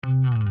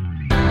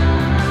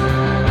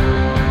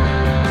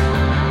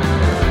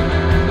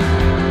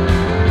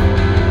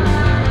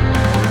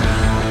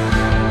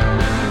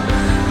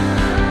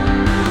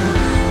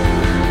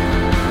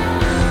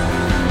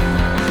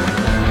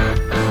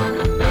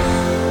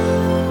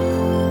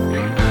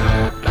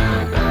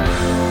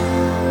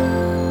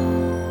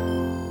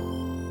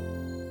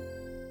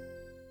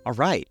All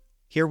right,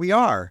 here we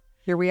are.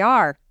 Here we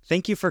are.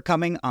 Thank you for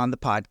coming on the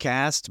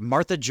podcast,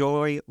 Martha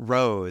Joy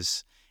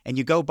Rose. And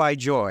you go by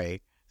Joy.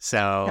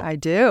 So I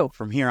do.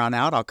 From here on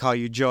out, I'll call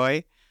you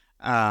Joy.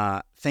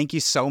 Thank you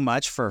so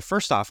much for,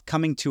 first off,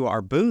 coming to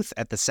our booth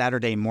at the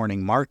Saturday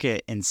morning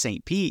market in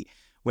St. Pete,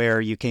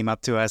 where you came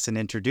up to us and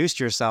introduced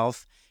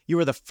yourself. You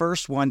were the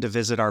first one to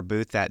visit our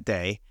booth that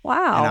day.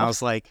 Wow. And I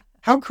was like,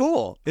 how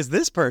cool is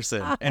this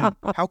person? And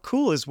how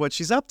cool is what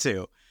she's up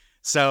to?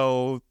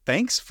 So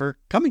thanks for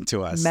coming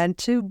to us. Meant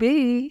to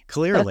be.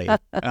 Clearly.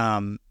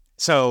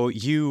 So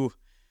you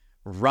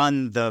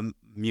run the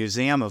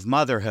Museum of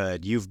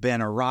Motherhood. You've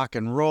been a rock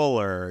and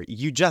roller.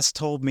 You just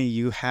told me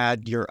you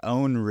had your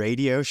own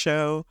radio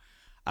show.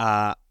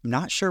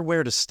 Not sure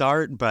where to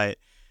start, but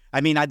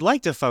I mean, I'd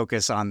like to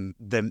focus on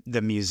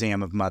the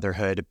Museum of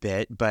Motherhood a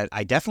bit, but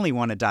I definitely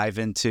want to dive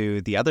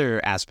into the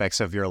other aspects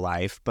of your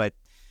life. But,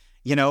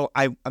 you know,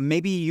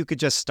 maybe you could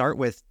just start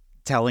with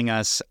telling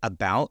us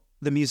about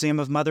the Museum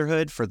of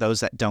Motherhood for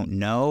those that don't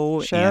know.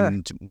 Sure.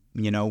 And,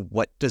 you know,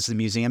 what does the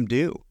museum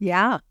do?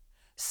 Yeah.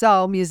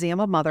 So Museum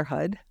of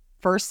Motherhood,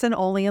 first and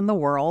only in the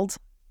world.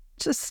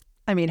 Just,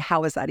 I mean,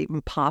 how is that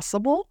even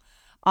possible?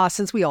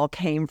 Since we all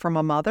came from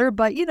a mother,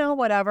 but you know,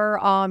 whatever.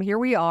 Here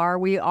we are.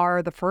 We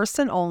are the first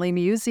and only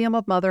Museum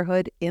of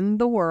Motherhood in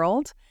the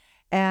world.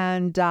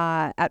 And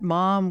at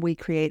MOM, we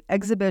create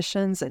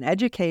exhibitions and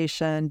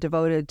education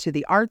devoted to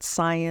the art,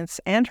 science,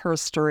 and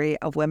herstory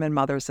of women,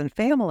 mothers, and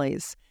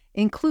families,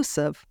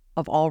 inclusive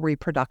of all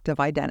reproductive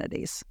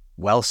identities.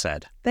 Well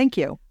said. Thank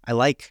you. I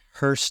like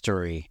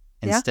herstory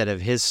instead of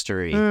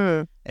history.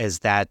 Is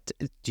that,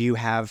 do you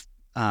have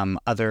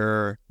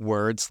other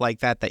words like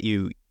that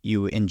you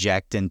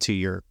inject into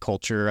your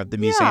culture of the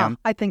museum?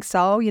 Yeah, I think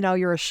so. You know,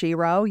 you're a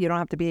shero. You don't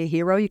have to be a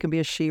hero. You can be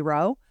a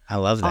shero. I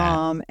love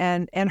that.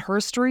 And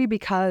herstory,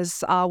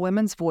 because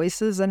women's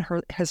voices and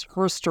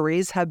her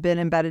stories have been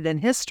embedded in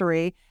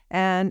history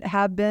and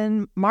have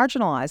been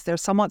marginalized. They're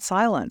somewhat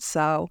silent.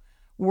 So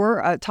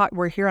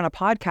we're here on a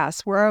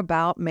podcast. We're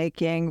about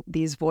making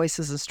these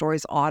voices and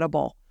stories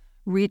audible,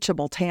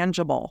 reachable,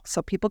 tangible,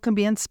 so people can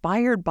be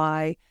inspired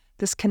by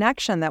this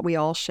connection that we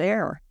all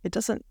share. It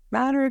doesn't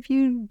matter if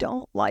you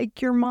don't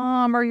like your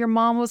mom or your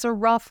mom was a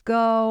rough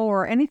go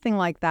or anything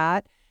like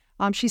that.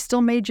 She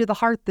still made you the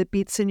heart that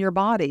beats in your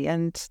body,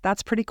 and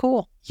that's pretty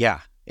cool. Yeah,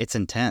 it's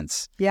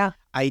intense. Yeah.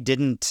 I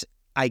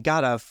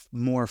got a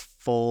more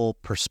full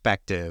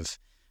perspective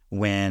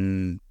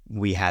when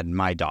we had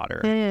my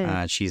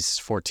daughter. She's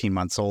 14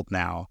 months old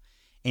now,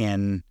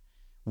 and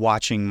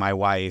watching my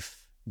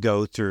wife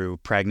go through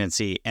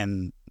pregnancy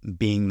and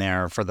being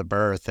there for the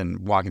birth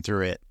and walking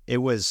through it, it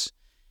was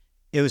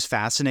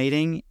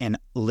fascinating and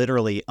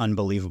literally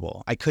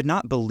unbelievable. I could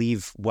not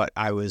believe what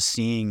I was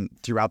seeing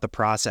throughout the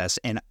process,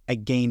 and I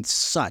gained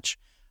such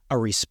a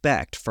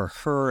respect for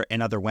her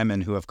and other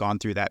women who have gone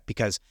through that,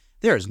 because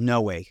there is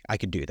no way I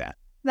could do that.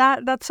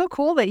 That's so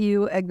cool that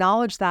you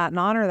acknowledge that and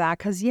honor that,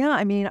 because, yeah,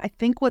 I mean, I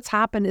think what's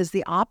happened is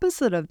the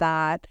opposite of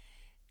that.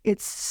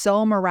 It's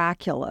so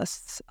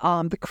miraculous.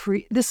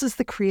 This is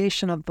the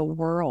creation of the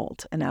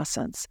world, in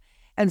essence.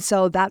 And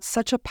so that's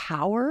such a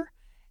power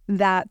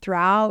that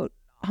throughout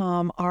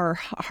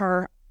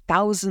our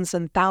thousands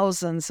and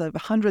thousands of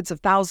hundreds of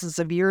thousands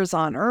of years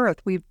on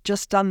Earth, we've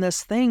just done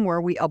this thing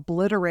where we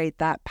obliterate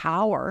that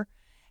power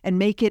and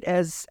make it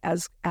as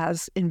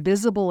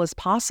invisible as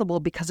possible,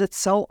 because it's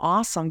so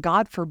awesome.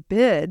 God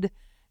forbid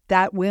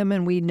that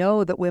we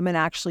know that women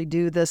actually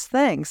do this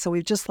thing. So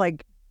we've just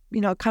kind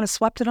of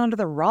swept it under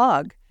the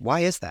rug. Why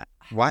is that?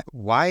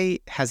 Why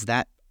has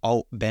that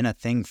all been a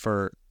thing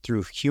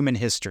through human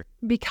history?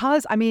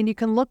 Because, I mean, you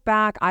can look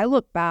back. I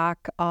look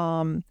back.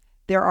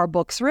 There are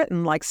books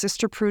written, like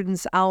Sister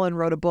Prudence Allen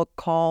wrote a book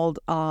called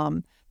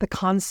The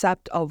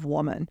Concept of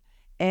Woman.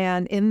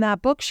 And in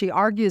that book, she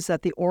argues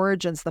that the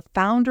origins, the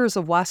founders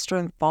of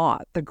Western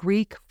thought, the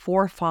Greek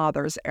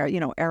forefathers,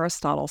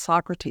 Aristotle,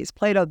 Socrates,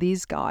 Plato,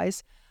 these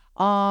guys,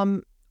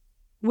 women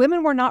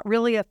were not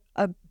really a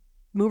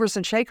movers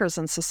and shakers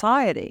in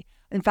society.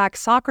 In fact,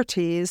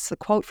 Socrates, the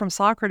quote from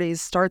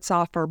Socrates starts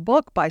off her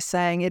book by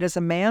saying it is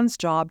a man's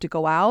job to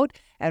go out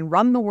and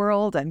run the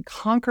world and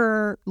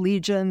conquer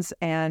legions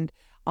and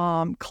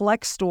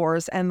collect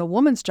stores, and the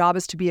woman's job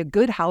is to be a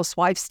good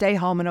housewife, stay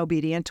home and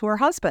obedient to her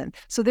husband.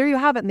 So there you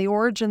have it. In the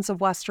origins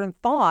of Western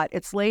thought,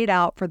 it's laid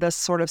out for this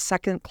sort of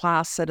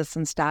second-class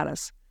citizen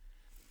status.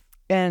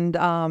 And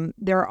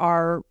there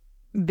are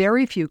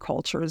very few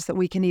cultures that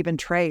we can even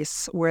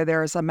trace where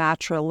there's a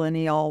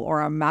matrilineal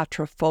or a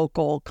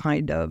matrifocal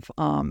kind of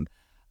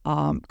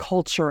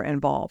culture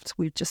involved.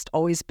 We've just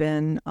always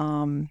been,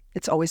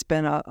 it's always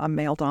been a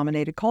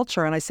male-dominated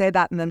culture. And I say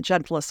that in the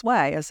gentlest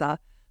way as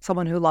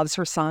someone who loves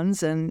her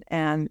sons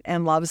and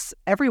loves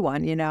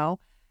everyone,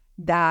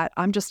 that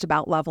I'm just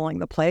about leveling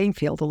the playing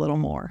field a little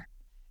more.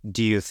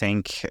 Do you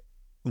think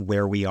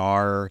where we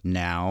are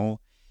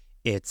now,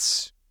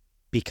 it's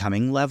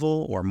becoming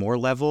level or more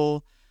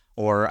level?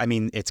 Or, I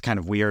mean, it's kind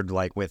of weird,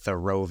 like with a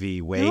Roe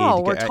v. Wade.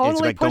 No, we're It's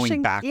totally like pushing.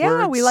 going backwards.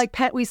 Yeah, we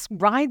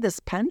ride this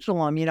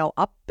pendulum,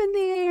 up in the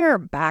air,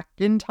 back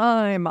in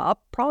time,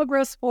 up,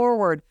 progress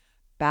forward,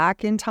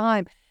 back in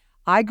time.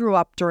 I grew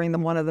up during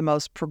one of the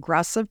most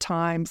progressive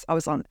times. I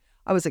was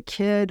a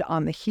kid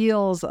on the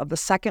heels of the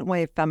second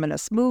wave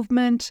feminist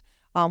movement,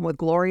 with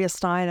Gloria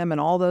Steinem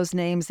and all those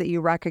names that you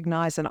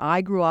recognize. And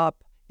I grew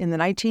up in the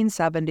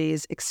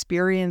 1970s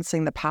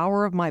experiencing the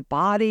power of my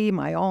body,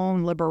 my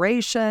own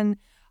liberation,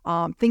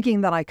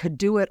 thinking that I could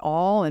do it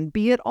all and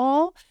be it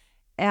all,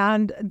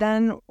 and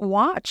then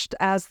watched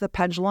as the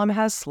pendulum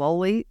has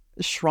slowly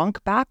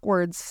shrunk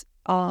backwards.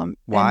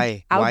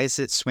 Why? Why is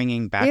it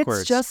swinging backwards?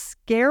 It's just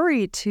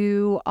scary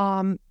to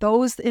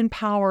those in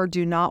power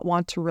do not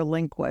want to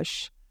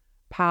relinquish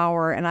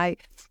power. And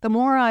the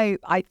more I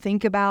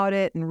think about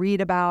it and read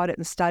about it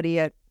and study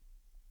it,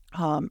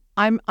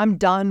 I'm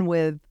done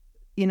with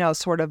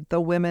sort of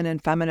the women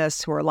and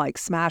feminists who are like,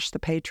 smash the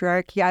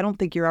patriarchy. I don't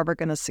think you're ever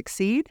going to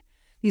succeed.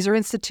 These are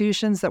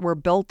institutions that were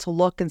built to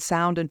look and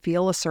sound and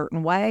feel a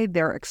certain way.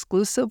 They're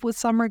exclusive with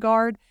some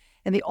regard.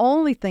 And the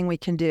only thing we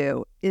can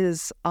do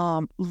is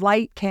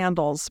light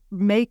candles,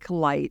 make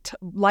light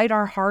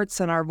our hearts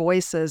and our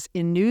voices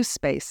in new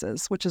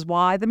spaces, which is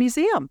why the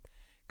museum.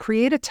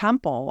 Create a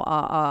temple,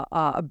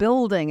 a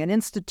building, an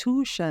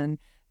institution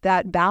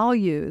that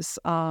values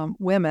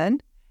women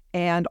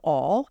and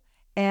all,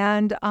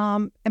 and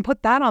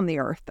put that on the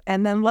earth,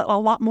 and then let a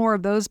lot more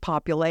of those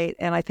populate.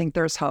 And I think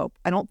there's hope.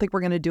 I don't think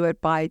we're going to do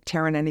it by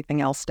tearing anything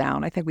else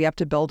down. I think we have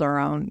to build our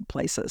own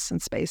places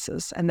and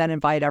spaces, and then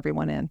invite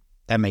everyone in.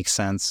 That makes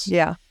sense.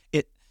 Yeah.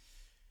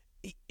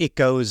 It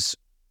goes,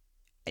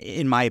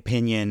 in my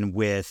opinion,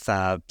 with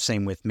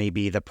same with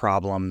maybe the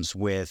problems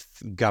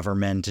with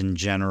government in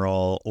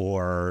general,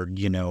 or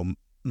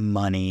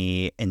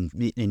money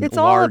and in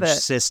large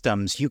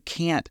systems. You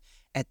can't.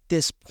 At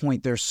this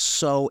point, they're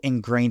so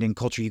ingrained in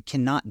culture, you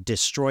cannot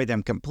destroy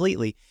them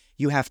completely.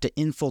 You have to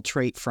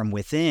infiltrate from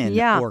within,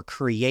 or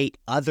create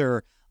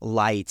other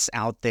lights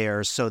out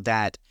there so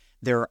that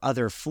there are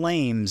other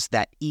flames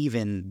that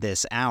even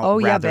this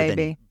out rather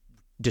than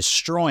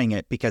destroying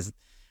it, because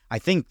I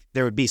think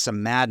there would be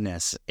some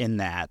madness in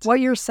that. What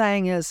you're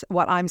saying is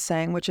what I'm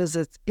saying, which is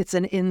it's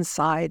an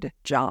inside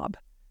job.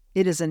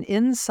 It is an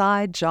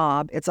inside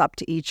job. It's up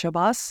to each of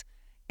us.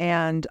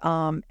 And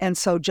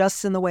so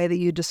just in the way that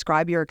you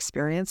describe your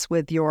experience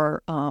with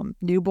your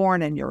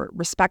newborn and your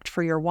respect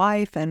for your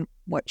wife and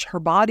what her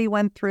body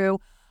went through,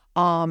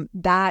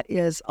 that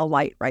is a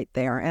light right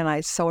there. And I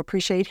so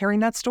appreciate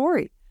hearing that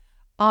story.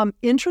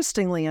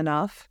 Interestingly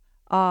enough,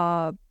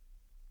 pushback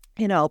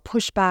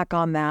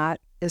on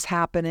that is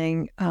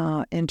happening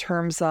in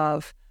terms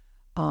of,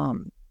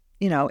 in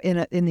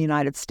the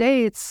United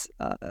States,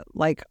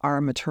 like our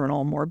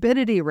maternal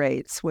morbidity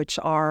rates, which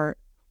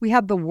we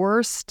have the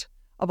worst.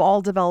 Of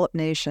all developed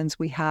nations,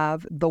 we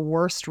have the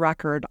worst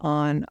record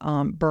on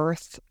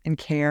birth and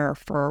care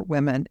for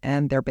women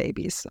and their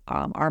babies.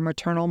 Our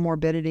maternal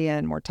morbidity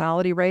and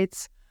mortality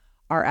rates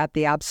are at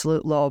the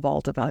absolute low of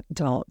all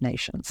developed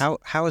nations.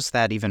 How is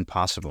that even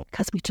possible?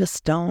 Because we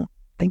just don't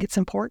think it's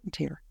important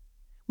here.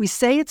 We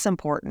say it's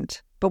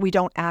important, but we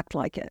don't act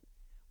like it.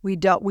 We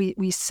don't.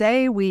 We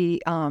say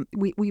we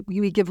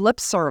give lip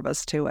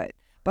service to it,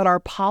 but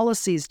our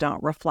policies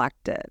don't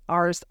reflect it.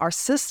 Our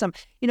system,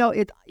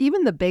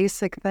 even the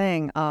basic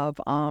thing of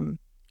when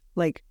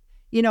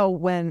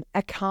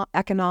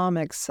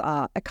economists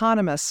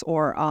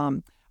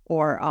or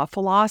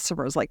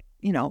philosophers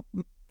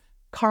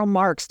Karl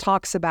Marx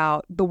talks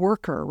about the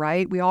worker,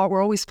 right? We're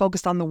always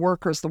focused on the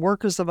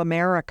workers of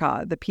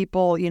America, the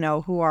people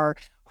who are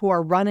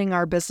running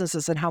our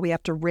businesses and how we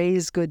have to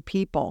raise good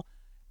people,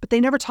 but they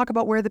never talk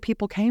about where the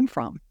people came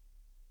from.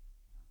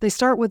 They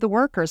start with the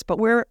workers, but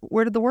where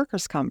did the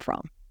workers come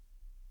from?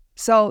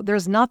 So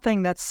there's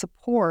nothing that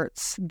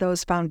supports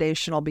those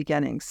foundational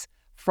beginnings,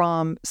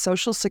 from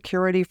Social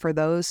Security for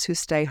those who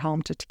stay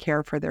home to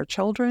care for their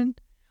children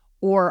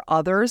or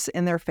others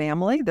in their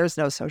family. There's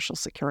no Social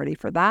Security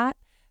for that.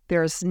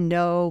 There's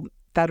no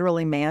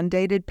federally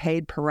mandated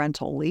paid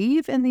parental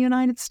leave in the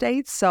United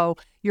States. So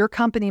your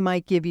company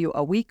might give you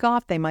a week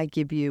off. They might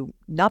give you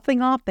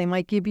nothing off. They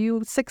might give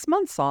you 6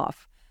 months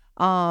off.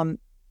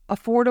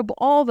 Affordable,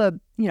 all the,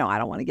 I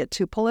don't want to get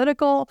too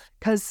political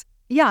because,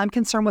 I'm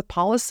concerned with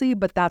policy,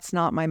 but that's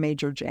not my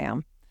major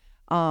jam.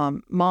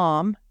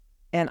 Mom,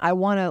 and I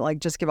want to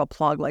just give a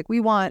plug, we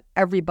want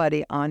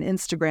everybody on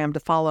Instagram to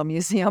follow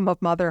Museum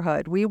of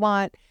Motherhood. We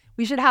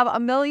should have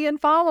 1 million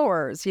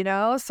followers,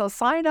 so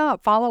sign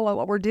up, follow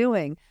what we're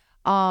doing.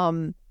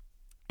 And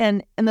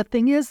the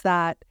thing is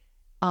that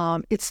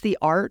it's the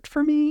art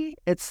for me.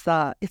 It's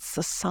the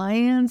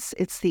science,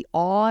 it's the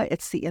awe,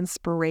 it's the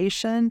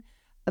inspiration.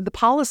 The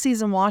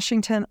policies in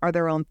Washington are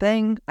their own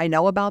thing. I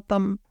know about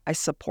them. I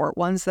support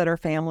ones that are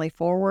family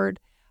forward,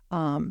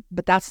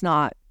 but that's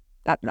not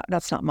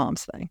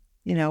Mom's thing.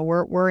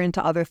 We're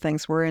into other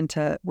things. We're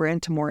into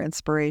more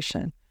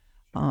inspiration,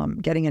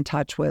 getting in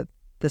touch with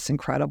this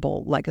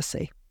incredible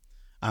legacy.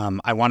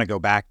 I want to go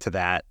back to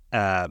that,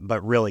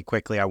 but really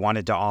quickly, I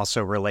wanted to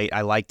also relate.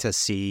 I like to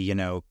see,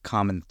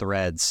 common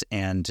threads.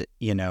 And,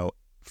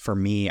 for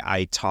me,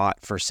 I taught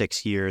for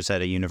 6 years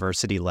at a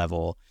university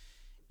level.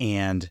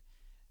 And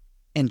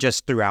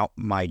just throughout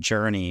my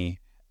journey,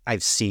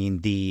 I've seen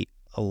the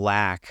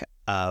lack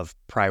of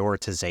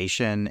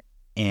prioritization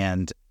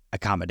and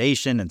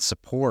accommodation and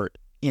support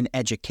in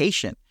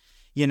education.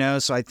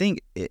 So I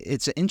think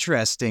it's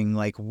interesting,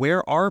 like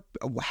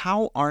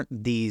how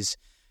aren't these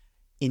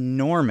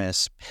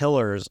enormous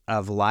pillars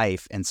of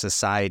life and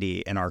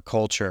society in our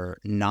culture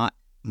not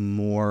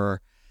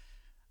more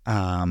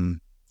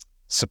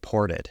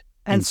supported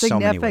and in so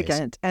many ways?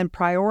 Significant and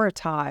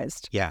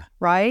prioritized. Yeah.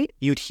 Right?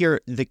 You'd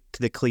hear the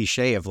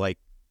cliche of like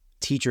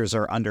teachers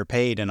are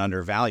underpaid and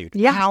undervalued.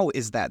 Yeah. How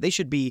is that? They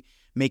should be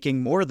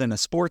making more than a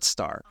sports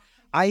star.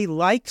 I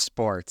like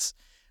sports,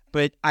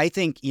 but I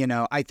think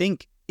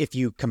if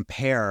you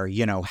compare,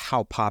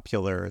 how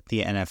popular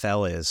the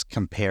NFL is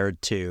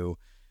compared to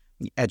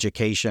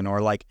education,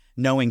 or like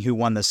knowing who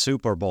won the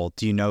Super Bowl,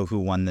 do you know who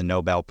won the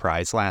Nobel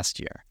Prize last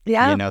year?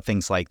 Yeah.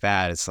 Things like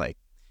that. It's like,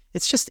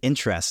 it's just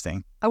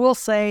interesting. I will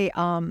say,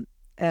 and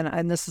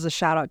this is a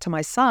shout out to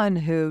my son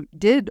who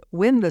did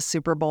win the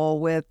Super Bowl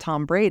with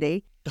Tom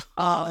Brady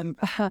for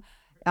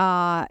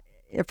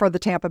the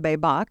Tampa Bay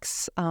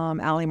Bucks.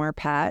 Ali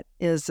Marpet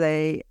is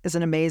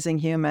an amazing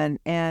human,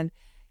 and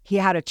he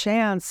had a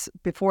chance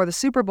before the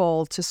Super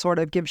Bowl to sort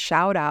of give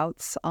shout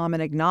outs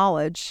and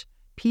acknowledge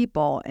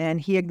people. And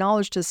he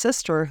acknowledged his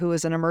sister, who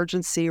is an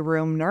emergency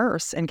room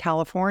nurse in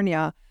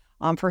California,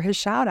 for his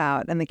shout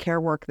out and the care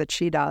work that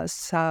she does.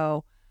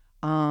 So,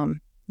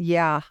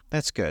 yeah.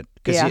 That's good,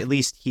 because at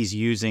least he's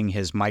using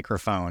his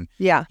microphone,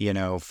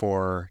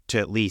 to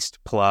at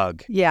least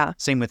plug. Yeah.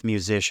 Same with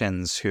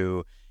musicians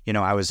who,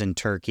 I was in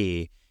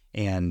Turkey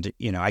and,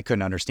 I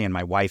couldn't understand.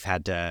 My wife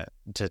had to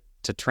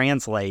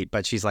translate,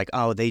 but she's like,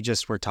 oh, they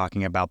just were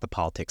talking about the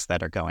politics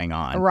that are going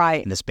on.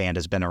 Right. And this band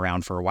has been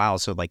around for a while.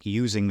 So like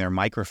using their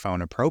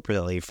microphone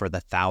appropriately for the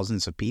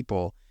thousands of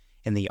people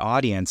in the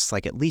audience,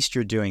 like at least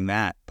you're doing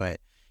that. But,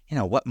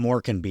 what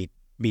more can be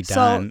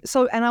done?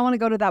 So, and I want to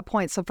go to that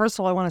point. So first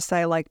of all, I want to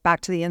say, like,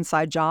 back to the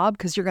inside job,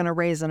 because you're going to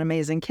raise an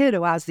amazing kid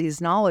who has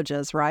these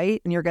knowledges,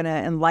 right? And you're going to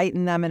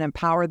enlighten them and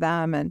empower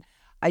them. And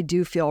I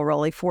do feel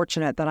really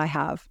fortunate that I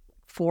have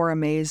 4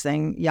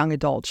 amazing young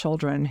adult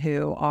children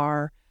who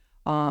are,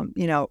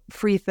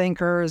 free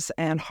thinkers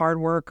and hard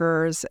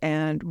workers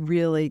and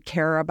really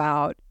care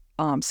about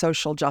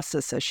social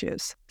justice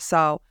issues.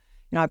 So,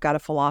 I've got a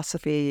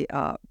philosophy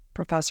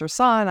professor's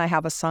son. I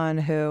have a son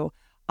who,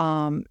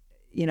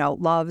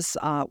 loves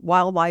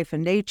wildlife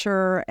and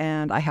nature.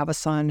 And I have a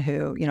son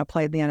who,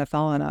 played the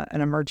NFL and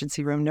an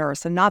emergency room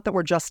nurse. And not that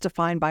we're just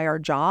defined by our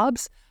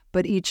jobs,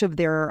 but each of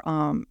their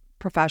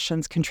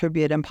professions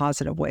contribute in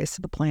positive ways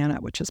to the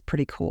planet, which is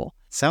pretty cool.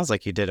 Sounds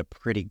like you did a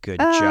pretty good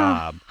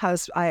job. They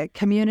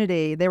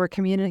were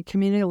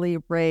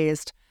communally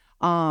raised.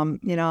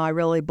 I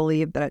really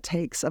believe that it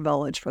takes a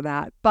village for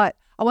that. But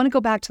I want to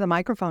go back to the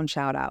microphone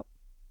shout out,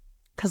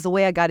 because the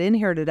way I got in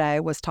here today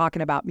was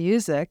talking about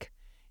music.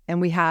 And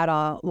we had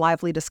a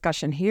lively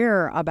discussion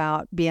here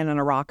about being in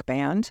a rock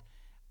band.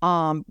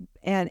 And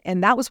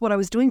that was what I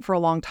was doing for a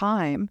long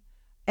time.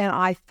 And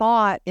I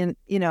thought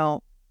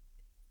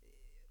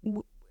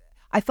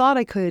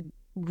I could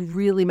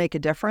really make a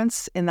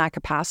difference in that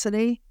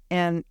capacity.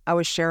 And I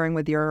was sharing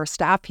with your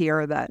staff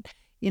here that,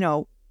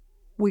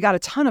 we got a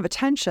ton of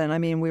attention. I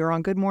mean, we were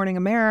on Good Morning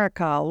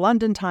America,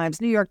 London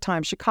Times, New York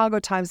Times, Chicago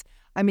Times.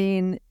 I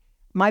mean,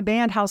 my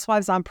band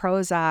Housewives on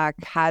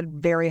Prozac had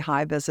very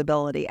high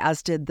visibility,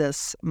 as did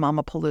this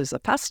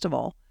Mamapalooza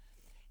festival.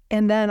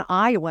 And then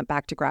I went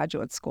back to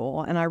graduate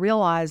school and I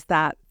realized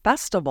that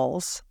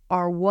festivals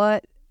are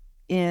what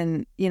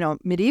in,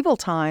 medieval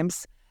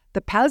times, the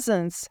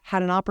peasants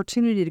had an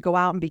opportunity to go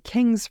out and be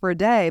kings for a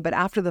day, but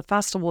after the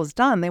festival was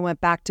done, they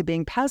went back to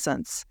being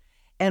peasants.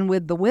 And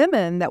with the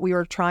women that we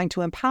were trying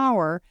to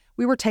empower,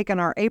 we were taking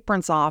our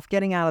aprons off,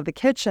 getting out of the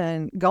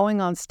kitchen, going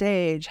on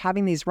stage,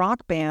 having these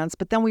rock bands,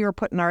 but then we were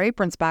putting our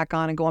aprons back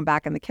on and going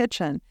back in the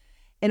kitchen.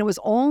 And it was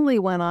only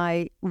when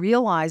I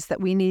realized that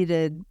we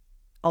needed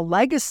a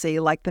legacy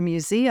like the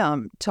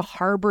museum to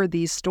harbor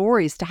these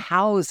stories, to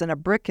house in a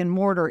brick and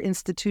mortar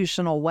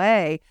institutional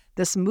way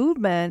this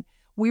movement,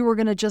 we were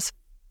going to just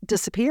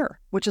disappear,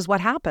 which is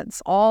what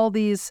happens. All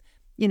these,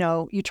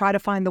 you try to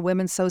find the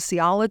women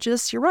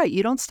sociologists. You're right.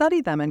 You don't study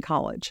them in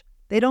college.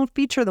 They don't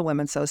feature the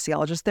women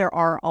sociologists. There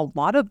are a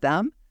lot of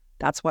them.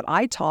 That's what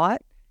I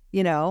taught,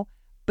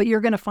 but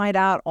you're going to find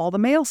out all the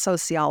male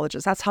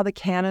sociologists. That's how the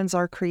canons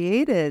are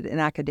created in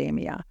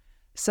academia.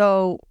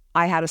 So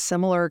I had a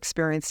similar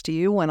experience to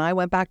you. When I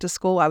went back to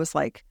school, I was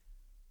like,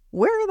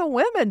 where are the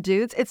women,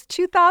 dudes? It's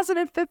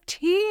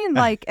 2015.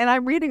 And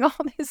I'm reading all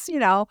this,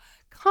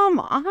 come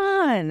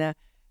on.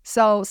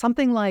 So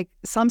something like,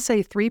 some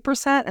say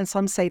 3% and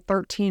some say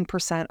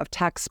 13% of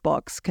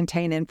textbooks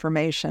contain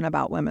information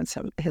about women's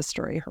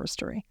history,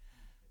 herstory.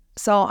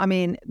 So, I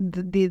mean,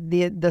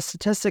 the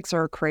statistics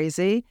are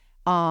crazy.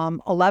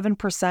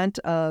 11%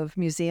 of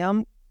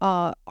museum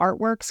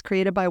artworks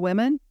created by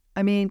women.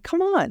 I mean,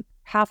 come on,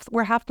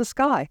 we're half the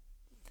sky.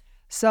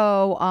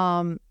 So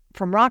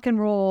from rock and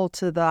roll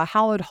to the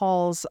hallowed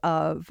halls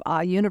of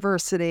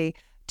university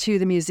to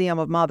the Museum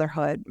of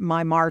Motherhood,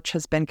 my march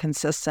has been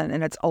consistent,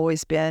 and it's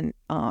always been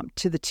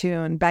to the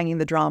tune, banging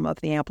the drum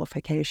of the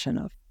amplification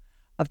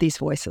of these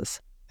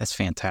voices. That's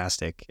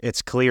fantastic.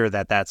 It's clear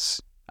that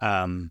that's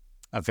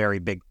a very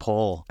big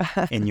pull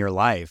in your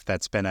life.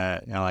 That's been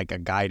like a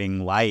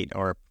guiding light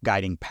or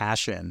guiding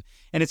passion.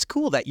 And it's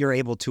cool that you're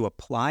able to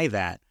apply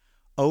that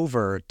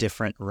over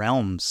different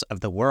realms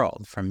of the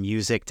world, from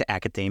music to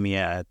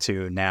academia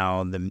to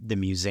now the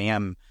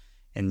museum.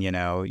 And,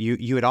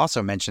 you had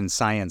also mentioned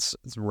science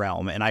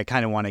realm, and I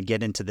kind of want to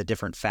get into the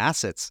different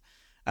facets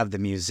of the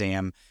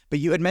museum. But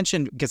you had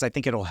mentioned, because I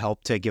think it'll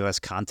help to give us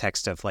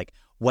context of like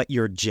what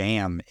your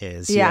jam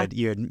is. Yeah.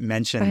 You had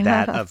mentioned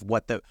that of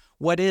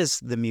what is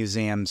the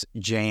museum's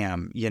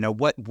jam?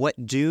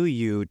 What do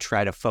you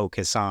try to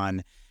focus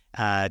on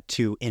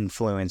to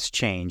influence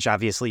change?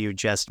 Obviously, you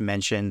just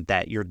mentioned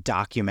that you're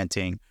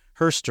documenting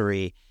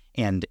Herstory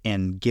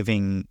and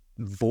giving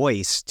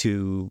voice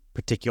to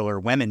particular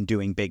women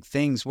doing big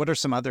things. What are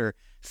some other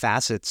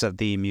facets of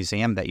the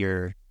museum that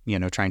you're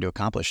trying to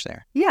accomplish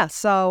there? Yeah.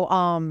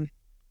 So,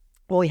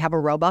 we have a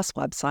robust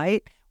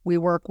website. We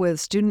work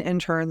with student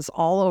interns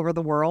all over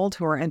the world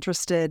who are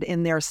interested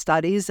in their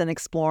studies and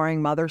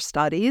exploring mother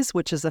studies,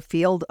 which is a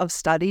field of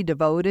study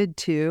devoted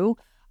to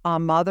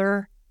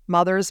mothers,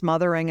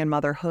 mothering, and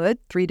motherhood.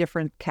 3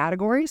 different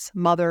categories: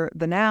 mother,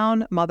 the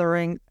noun;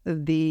 mothering,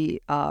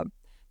 the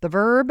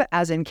verb,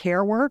 as in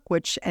care work,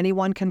 which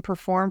anyone can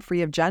perform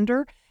free of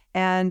gender;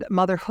 and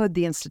motherhood,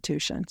 the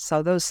institution.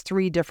 So those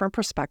 3 different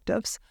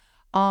perspectives.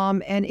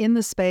 And in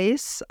the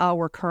space,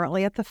 we're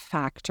currently at the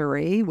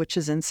Factory, which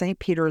is in St.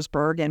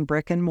 Petersburg, in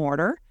brick and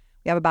mortar.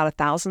 We have about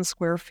 1,000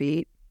 square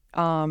feet.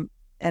 And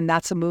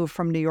that's a move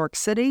from New York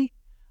City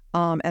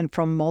and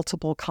from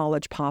multiple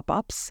college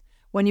pop-ups.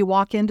 When you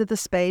walk into the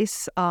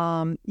space,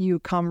 you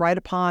come right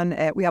upon,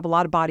 we have a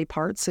lot of body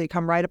parts, so you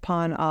come right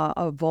upon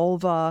a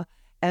vulva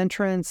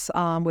entrance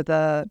with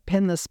a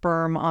pin the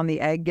sperm on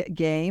the egg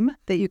game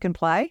that you can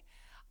play.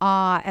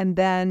 And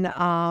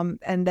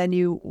then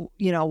you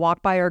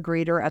walk by our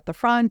greeter at the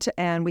front,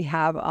 and we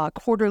have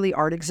quarterly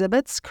art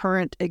exhibits.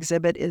 Current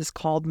exhibit is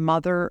called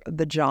Mother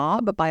the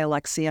Job by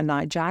Alexia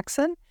Nye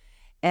Jackson,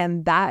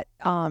 and that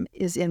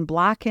is in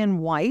black and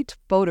white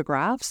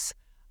photographs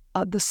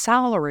the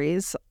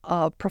salaries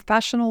of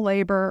professional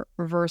labor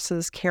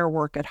versus care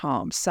work at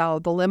home. So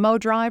the limo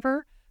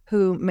driver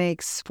who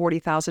makes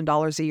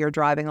 $40,000 a year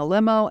driving a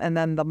limo, and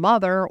then the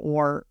mother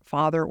or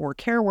father or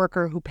care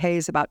worker who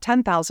pays about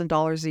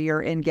 $10,000 a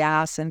year in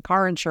gas and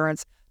car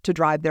insurance to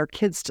drive their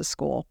kids to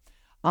school.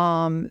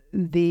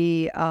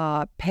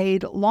 The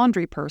paid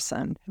laundry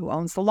person who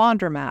owns the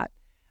laundromat,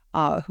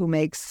 who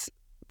makes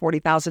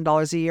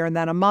 $40,000 a year, and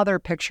then a mother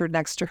pictured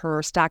next to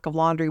her stack of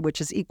laundry,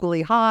 which is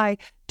equally high,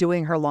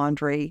 doing her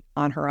laundry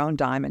on her own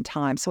dime and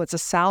time. So it's a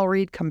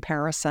salaried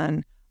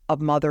comparison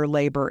of mother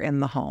labor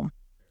in the home.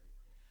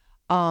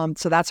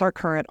 So that's our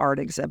current art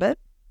exhibit.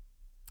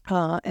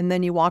 And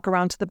then you walk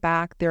around to the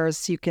back. A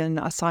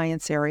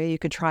science area. You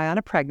could try on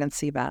a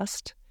pregnancy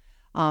vest.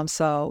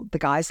 So the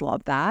guys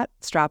love that.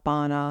 Strap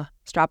on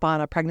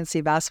a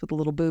pregnancy vest with the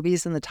little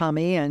boobies in the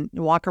tummy and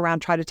walk around,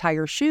 try to tie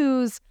your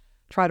shoes,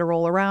 try to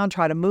roll around,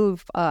 try to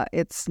move.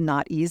 It's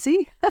not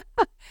easy.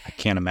 I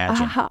can't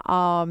imagine.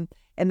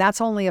 And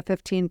that's only a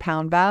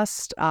 15-pound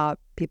vest.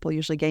 People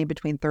usually gain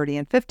between 30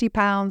 and 50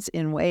 pounds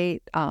in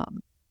weight.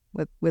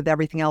 With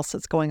everything else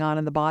that's going on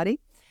in the body.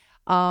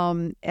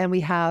 And we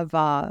have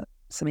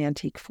some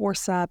antique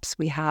forceps.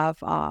 We have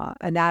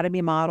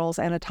anatomy models,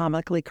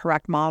 anatomically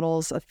correct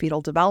models of fetal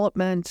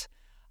development,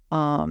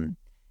 and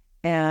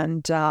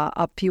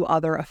a few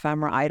other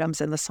ephemera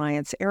items in the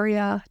science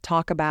area.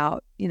 Talk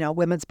about,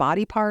 women's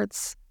body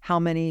parts, how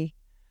many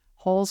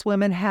holes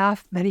women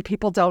have. Many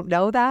people don't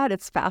know that.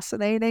 It's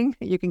fascinating.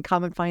 You can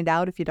come and find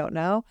out if you don't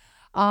know.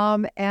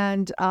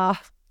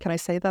 Can I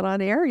say that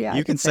on air? Yeah,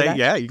 you can say that.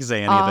 Yeah, you can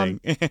say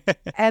anything.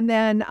 And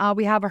then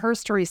we have a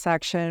herstory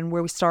section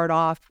where we start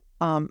off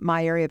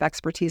my area of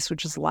expertise,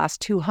 which is the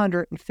last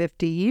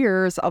 250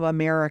 years of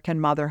American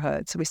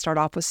motherhood. So we start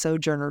off with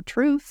Sojourner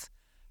Truth,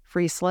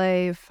 free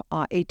slave,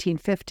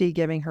 1850,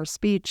 giving her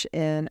speech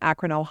in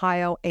Akron,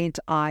 Ohio, Ain't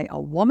I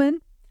a Woman?,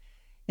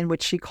 in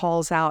which she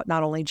calls out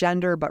not only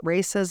gender but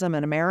racism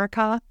in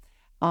America.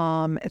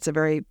 It's a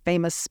very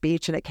famous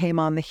speech, and it came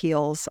on the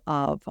heels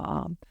of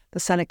the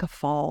Seneca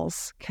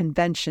Falls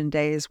Convention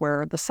days,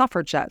 where the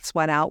suffragettes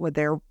went out with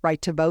their right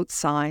to vote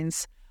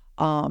signs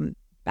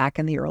back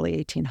in the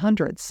early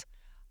 1800s.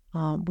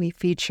 We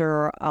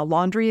feature a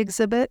laundry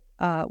exhibit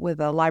with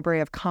a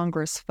Library of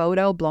Congress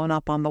photo blown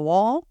up on the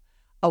wall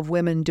of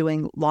women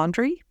doing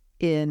laundry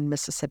in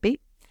Mississippi.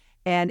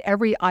 And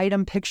every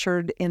item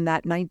pictured in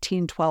that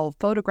 1912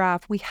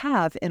 photograph we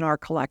have in our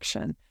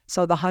collection.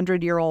 So the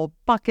 100-year-old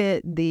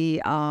bucket,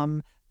 the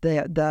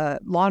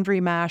laundry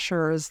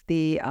mashers,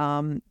 the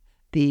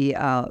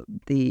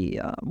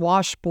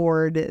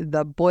washboard,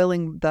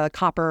 the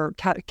copper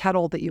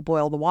kettle that you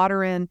boil the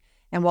water in.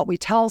 And what we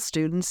tell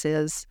students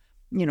is,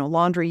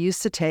 laundry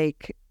used to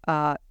take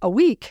a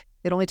week.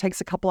 It only takes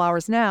a couple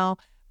hours now,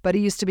 but it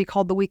used to be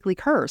called the weekly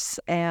curse.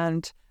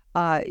 And,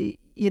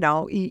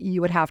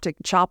 you would have to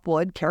chop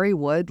wood, carry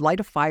wood, light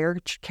a fire,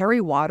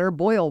 carry water,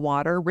 boil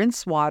water,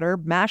 rinse water,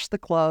 mash the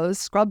clothes,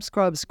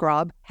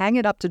 scrub, hang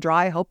it up to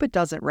dry, hope it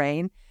doesn't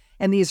rain.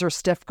 And these are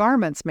stiff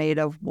garments made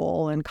of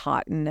wool and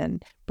cotton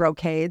and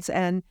brocades.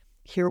 And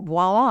here,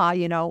 voila,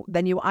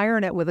 then you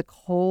iron it with a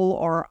coal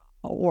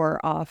or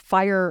a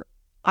fire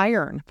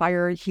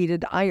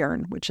heated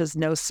iron, which is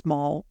no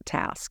small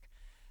task.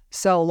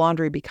 So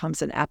laundry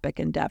becomes an epic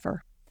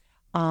endeavor.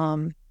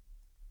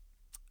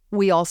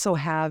 We also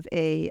have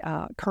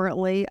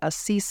currently a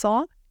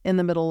seesaw in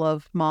the middle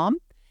of Mom,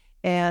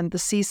 and the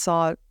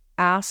seesaw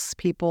asks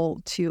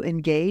people to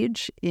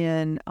engage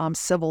in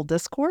civil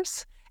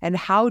discourse. And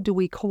how do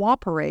we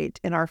cooperate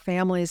in our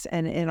families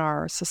and in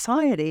our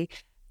society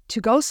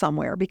to go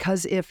somewhere?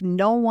 Because if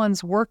no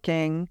one's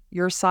working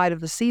your side of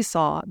the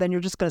seesaw, then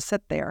you're just going to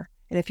sit there.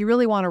 And if you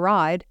really want to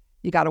ride,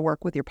 you got to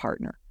work with your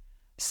partner.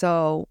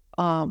 So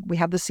we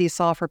have the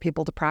seesaw for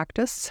people to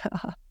practice.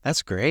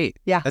 That's great.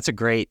 Yeah. That's a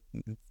great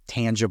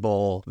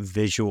tangible,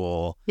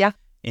 visual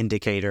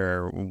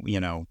indicator,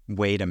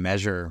 way to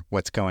measure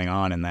what's going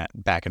on in that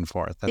back and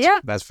forth.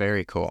 That's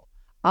very cool.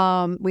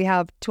 We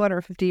have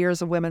 250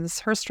 years of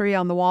women's herstory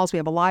on the walls. We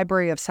have a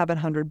library of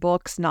 700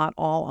 books, not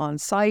all on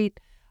site.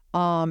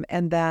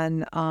 And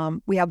then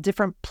we have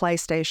different play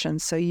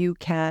stations. So you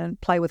can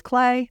play with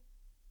clay,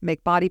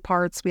 make body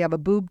parts. We have a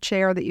boob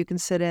chair that you can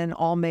sit in,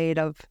 all made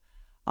of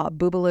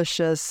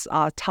boobalicious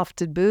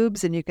tufted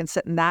boobs, and you can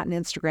sit in that and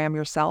Instagram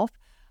yourself.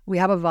 We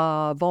have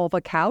a vulva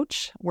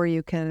couch where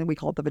we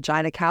call it the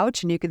vagina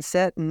couch, and you can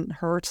sit in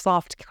her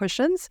soft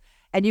cushions,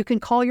 and you can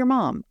call your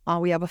mom.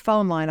 We have a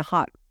phone line, a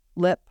hot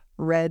lip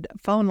red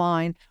phone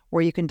line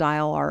where you can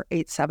dial our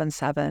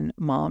 877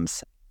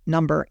 mom's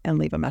number and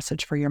leave a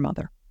message for your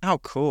mother. Oh,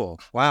 cool.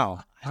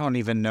 Wow. I don't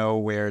even know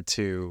where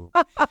to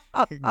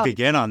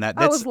begin on that.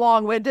 That was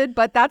long-winded,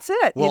 but that's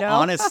it. Well,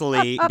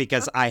 honestly,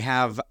 because I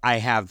have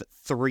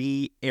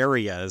 3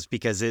 areas,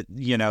 because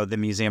the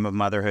Museum of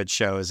Motherhood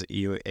shows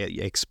you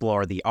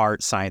explore the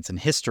art, science, and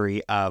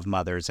history of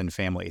mothers and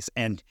families.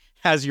 And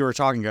as you were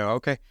talking,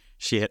 okay,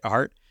 she hit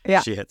art,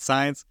 she hit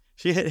science,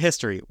 she hit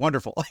history.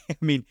 Wonderful. I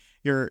mean,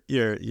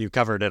 you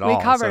covered it all.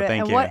 We covered it.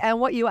 Thank you. And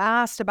what you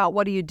asked about,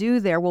 what do you do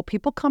there? Well,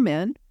 people come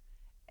in,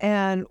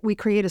 and we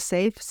create a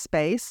safe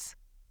space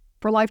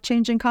for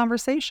life-changing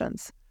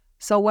conversations.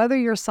 So whether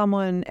you're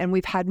someone, and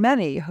we've had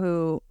many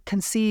who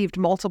conceived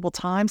multiple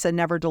times and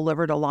never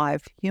delivered a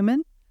live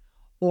human,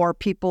 or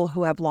people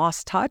who have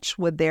lost touch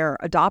with their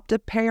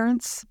adoptive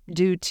parents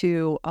due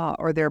to,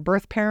 or their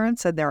birth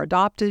parents, and they're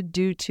adopted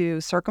due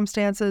to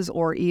circumstances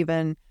or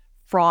even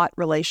fraught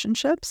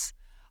relationships.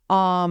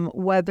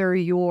 Whether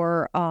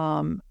you're,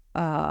 a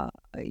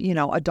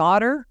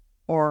daughter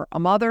or a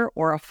mother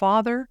or a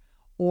father,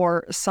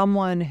 or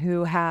someone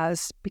who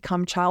has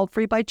become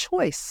child-free by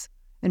choice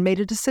and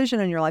made a decision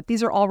in your life.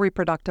 These are all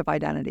reproductive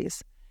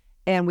identities.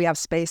 And we have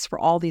space for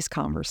all these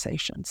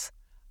conversations.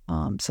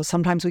 So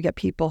sometimes we get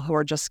people who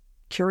are just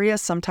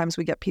curious. Sometimes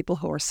we get people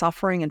who are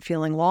suffering and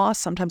feeling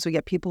lost. Sometimes we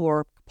get people who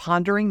are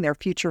pondering their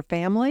future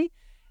family.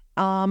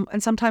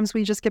 And sometimes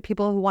we just get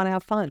people who want to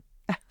have fun.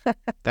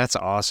 That's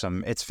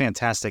awesome. It's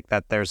fantastic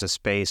that there's a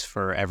space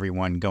for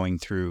everyone going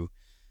through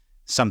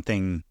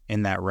something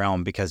in that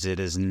realm, because it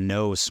is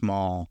no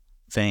small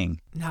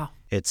thing. No.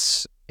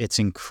 It's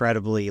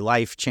incredibly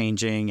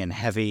life-changing and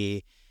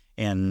heavy,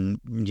 and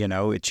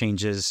it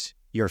changes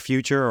your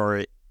future,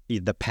 or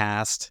the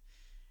past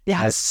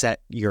has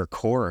set your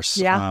course.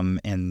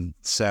 And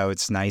so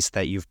it's nice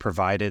that you've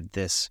provided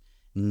this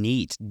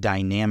neat,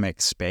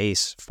 dynamic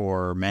space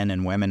for men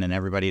and women and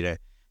everybody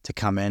to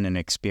come in and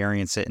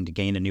experience it and to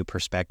gain a new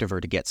perspective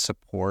or to get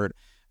support.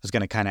 I was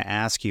going to kind of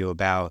ask you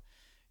about,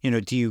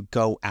 do you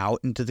go out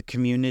into the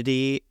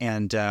community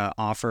and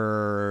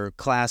offer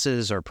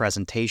classes or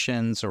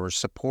presentations or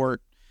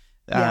support?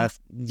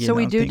 So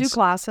we do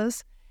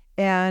classes,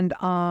 and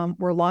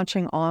we're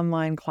launching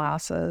online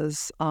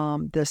classes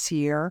this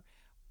year.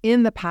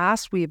 In the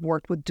past, we've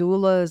worked with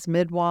doulas,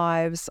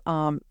 midwives,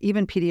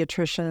 even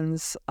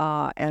pediatricians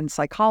and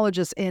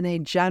psychologists in a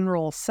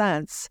general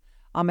sense,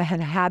 and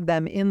had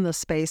them in the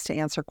space to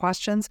answer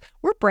questions.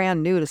 We're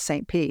brand new to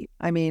St. Pete.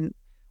 I mean,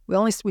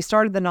 we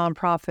started the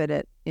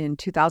nonprofit in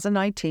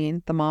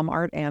 2019, the Mom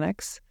Art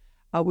Annex.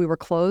 We were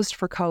closed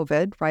for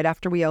COVID right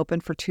after we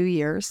opened for 2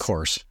 years. Of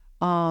course.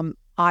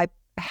 I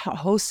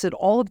hosted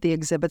all of the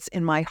exhibits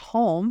in my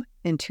home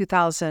in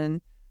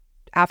 2000.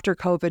 After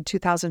COVID,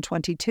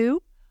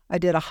 2022, I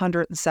did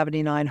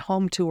 179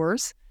 home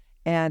tours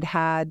and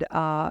had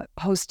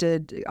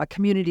hosted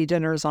community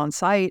dinners on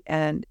site,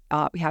 and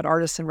we had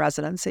artists in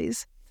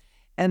residencies.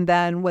 And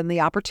then when the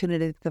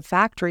opportunity at the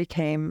factory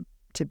came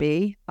to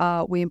be,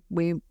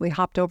 we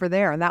hopped over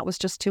there, and that was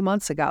just 2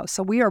 months ago.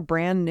 So we are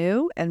brand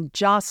new and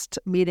just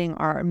making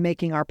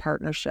our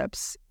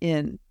partnerships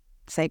in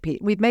St.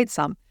 Pete. We've made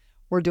some.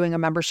 We're doing a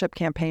membership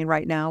campaign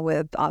right now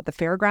with the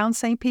Fairgrounds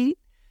St. Pete,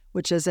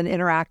 which is an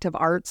interactive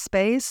art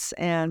space.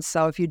 And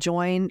so if you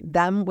join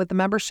them with the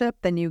membership,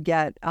 then you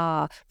get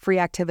a free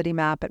activity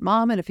map at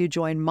Mom. And if you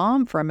join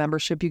Mom for a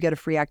membership, you get a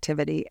free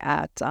activity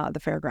at the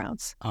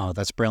Fairgrounds. Oh,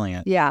 that's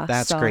brilliant. Yeah.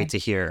 That's great to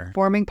hear.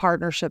 Forming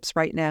partnerships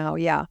right now.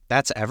 Yeah.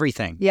 That's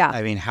everything. Yeah.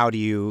 I mean, how do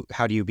you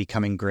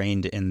become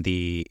ingrained in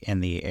the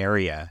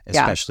area,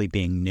 especially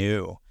being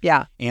new?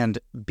 Yeah. And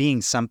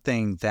being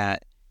something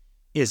that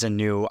is a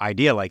new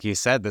idea. Like you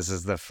said, this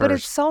is the first. But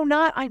it's so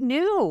not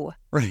new.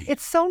 Right.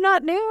 It's so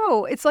not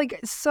new. It's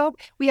like, so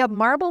we have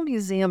marble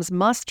museums,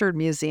 mustard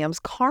museums,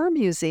 car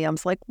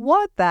museums. Like,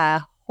 what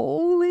the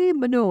holy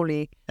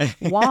manoli?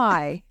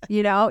 Why?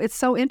 It's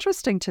so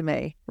interesting to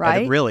me,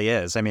 right? It really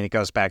is. I mean, it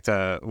goes back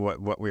to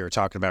what we were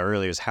talking about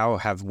earlier, is how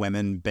have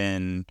women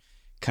been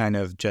kind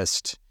of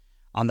just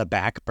on the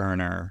back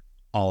burner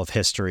all of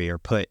history, or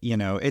put,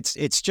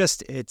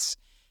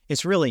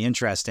 it's really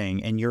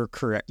interesting, and you're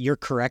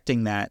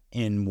correcting that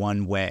in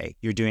one way.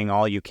 You're doing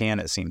all you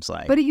can, it seems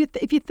like. But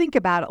if you think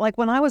about it, like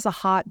when I was a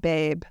hot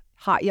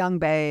young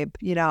babe,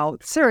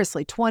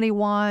 seriously,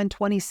 21,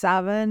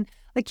 27,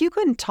 like you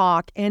couldn't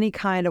talk any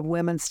kind of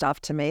women's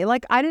stuff to me.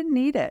 Like I didn't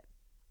need it.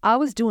 I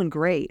was doing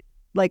great.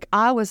 Like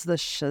I was the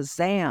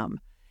Shazam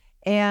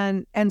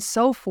and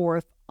so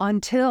forth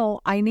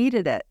until I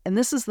needed it. And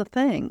this is the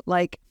thing,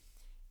 like,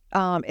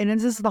 and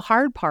this is the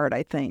hard part,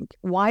 I think.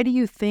 Why do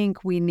you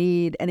think we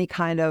need any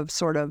kind of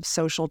sort of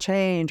social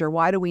change, or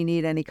why do we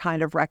need any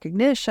kind of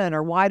recognition,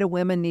 or why do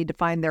women need to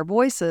find their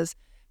voices?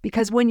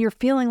 Because when you're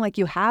feeling like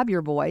you have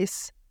your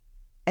voice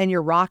and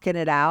you're rocking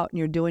it out and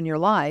you're doing your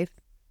life,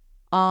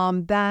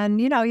 then,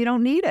 you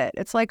don't need it.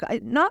 It's like,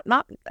 not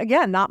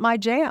my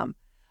jam.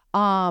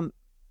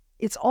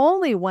 It's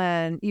only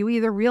when you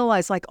either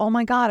realize like, oh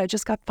my God, I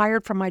just got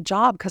fired from my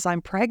job because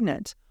I'm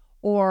pregnant,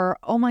 or,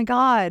 oh my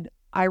God,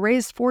 I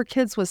raised 4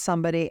 kids with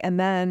somebody and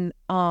then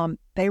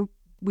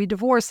we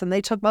divorced and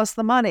they took most of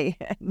the money.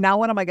 Now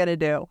what am I going to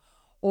do?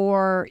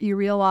 Or you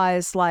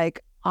realize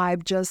like,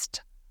 I've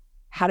just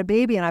had a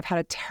baby and I've had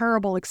a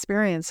terrible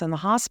experience in the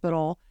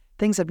hospital.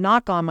 Things have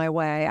not gone my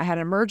way. I had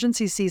an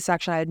emergency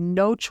C-section. I had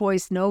no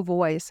choice, no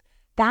voice.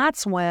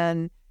 That's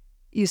when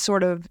you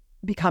sort of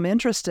become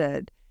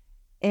interested.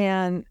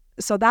 And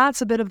so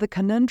that's a bit of the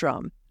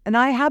conundrum. And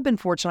I have been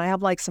fortunate. I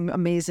have like some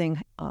amazing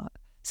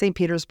St.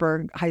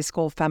 Petersburg High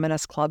School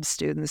feminist club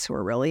students who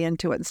are really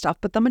into it and stuff.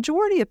 But the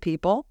majority of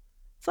people,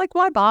 it's like,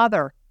 why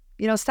bother?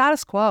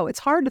 Status quo. It's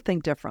hard to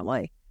think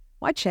differently.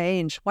 Why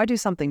change? Why do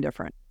something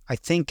different? I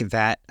think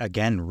that,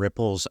 again,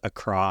 ripples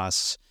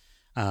across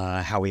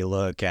how we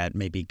look at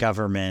maybe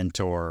government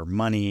or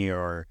money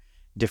or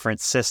different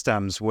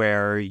systems,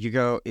 where you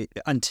go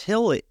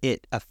until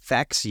it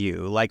affects you.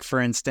 Like, for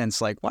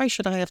instance, like, why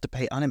should I have to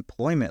pay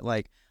unemployment?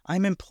 Like,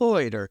 I'm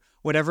employed, or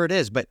whatever it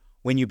is. But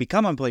when you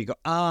become employed, you go,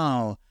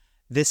 oh,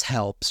 this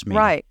helps me.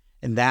 Right.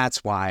 And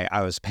that's why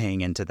I was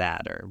paying into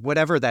that, or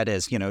whatever that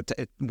is,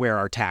 where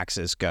our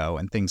taxes go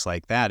and things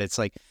like that. It's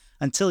like,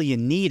 until you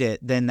need it,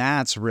 then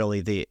that's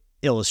really the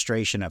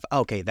illustration of,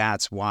 okay,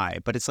 that's why.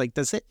 But it's like,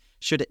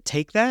 should it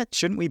take that?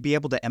 Shouldn't we be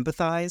able to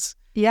empathize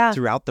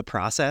throughout the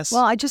process?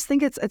 Well, I just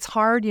think it's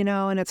hard,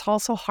 and it's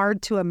also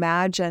hard to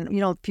imagine,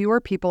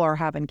 fewer people are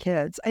having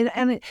kids.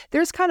 And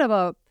there's kind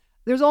of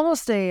there's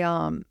almost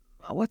a,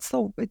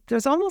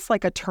 there's almost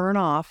like a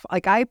turnoff.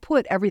 Like I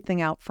put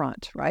everything out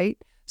front, right?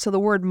 So the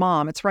word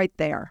mom, it's right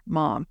there,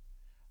 mom.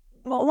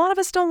 Well, a lot of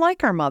us don't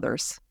like our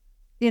mothers,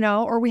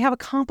 or we have a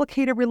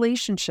complicated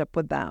relationship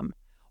with them,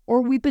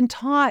 or we've been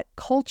taught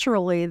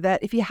culturally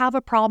that if you have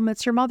a problem,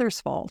 it's your mother's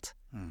fault.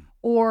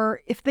 Or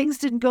if things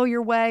didn't go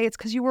your way, it's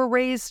because you were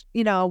raised,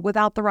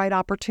 without the right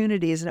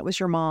opportunities and it was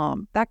your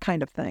mom, that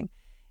kind of thing.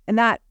 And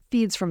that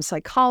feeds from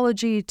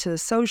psychology to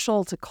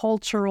social to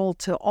cultural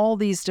to all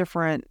these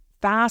different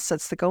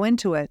facets that go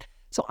into it.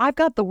 So I've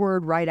got the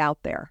word right out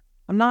there.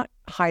 I'm not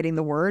hiding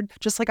the word,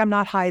 just like I'm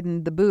not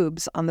hiding the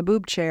boobs on the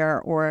boob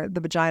chair or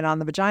the vagina on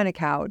the vagina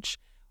couch.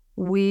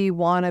 We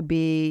want to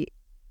be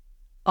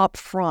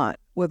upfront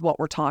with what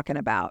we're talking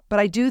about. But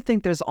I do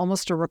think there's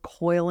almost a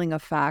recoiling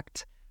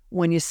effect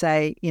when you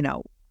say,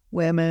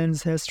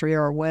 women's history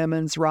or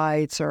women's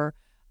rights or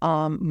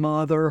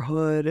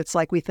motherhood. It's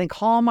like we think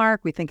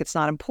Hallmark, we think it's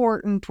not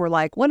important. We're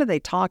like, what are they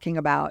talking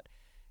about?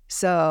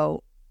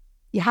 So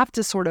you have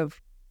to sort of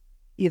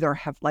either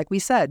have, like we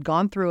said,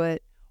 gone through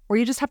it, or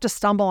you just have to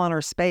stumble on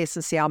our space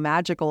and see how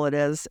magical it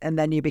is, and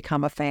then you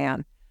become a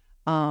fan.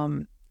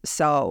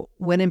 So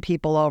winning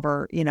people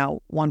over,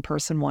 one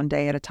person one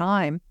day at a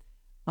time,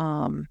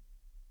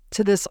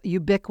 to this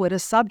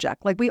ubiquitous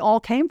subject. Like we all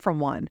came from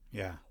one.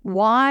 Yeah.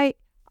 Why?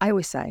 I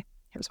always say,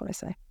 here's what I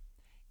say.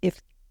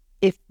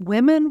 If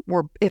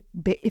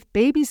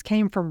babies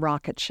came from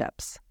rocket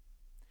ships,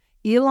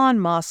 Elon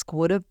Musk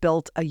would have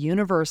built a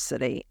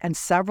university and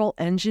several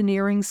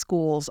engineering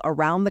schools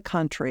around the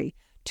country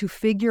to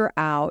figure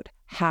out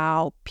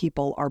how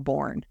people are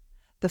born.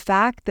 The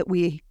fact that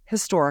we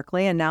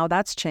historically, and now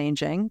that's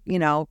changing.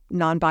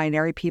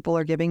 Non-binary people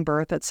are giving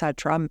birth,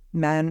 etc.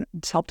 Men,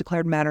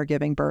 self-declared men are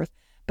giving birth.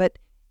 But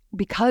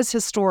because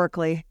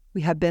historically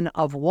we have been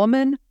of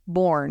woman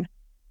born,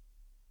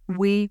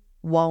 we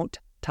won't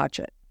touch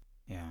it.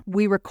 Yeah.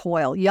 We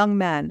recoil. Young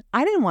men,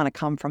 I didn't want to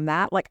come from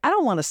that. Like, I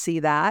don't want to see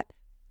that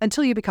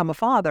until you become a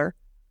father.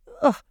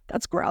 Ugh,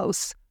 that's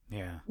gross.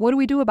 Yeah. What do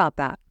we do about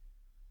that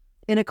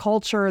in a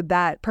culture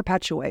that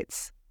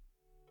perpetuates?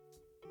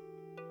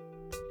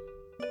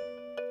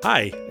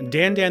 Hi,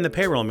 Dan the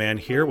Payroll Man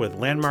here with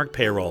Landmark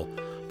Payroll.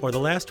 For the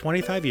last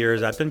 25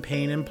 years, I've been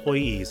paying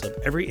employees of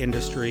every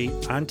industry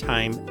on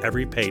time,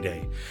 every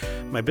payday.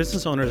 My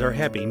business owners are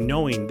happy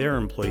knowing their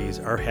employees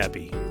are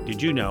happy.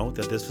 Did you know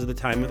that this is the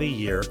time of the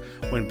year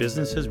when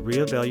businesses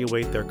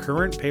reevaluate their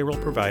current payroll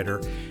provider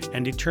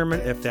and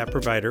determine if that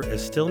provider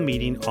is still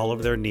meeting all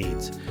of their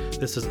needs?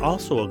 This is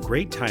also a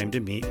great time to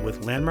meet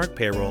with Landmark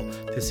Payroll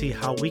to see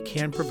how we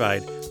can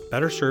provide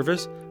better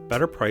service,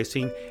 better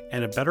pricing,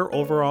 and a better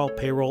overall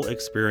payroll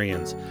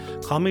experience.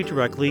 Call me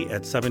directly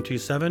at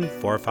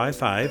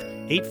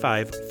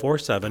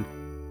 727-455-8547.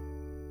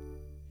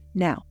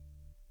 Now,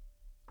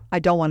 I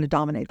don't want to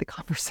dominate the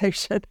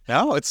conversation.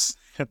 No, this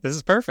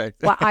is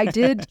perfect. Well, I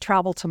did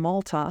travel to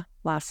Malta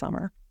last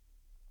summer,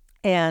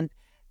 and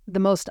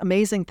the most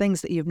amazing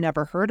things that you've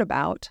never heard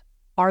about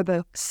are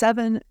the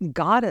 7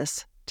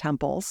 goddess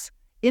temples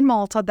in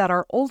Malta that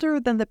are older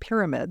than the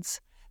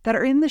pyramids, that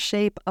are in the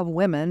shape of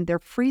women. They're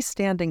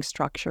freestanding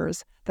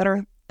structures that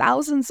are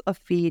thousands of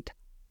feet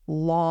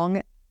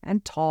long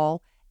and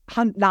tall,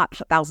 not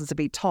thousands of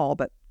feet tall,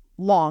 but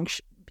long,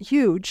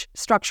 huge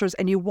structures,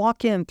 and you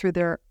walk in through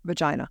their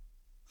vagina.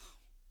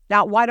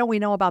 Now, why don't we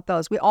know about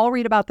those? We all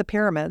read about the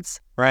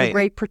pyramids, Right. the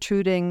great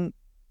protruding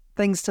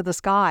things to the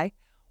sky.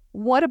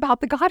 What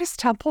about the goddess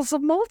temples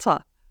of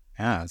Malta?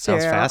 Yeah, it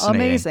sounds They're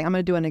fascinating. amazing. I'm going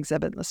to do an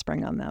exhibit in the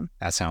spring on them.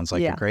 That sounds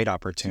like Yeah. a great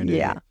opportunity.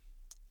 Yeah.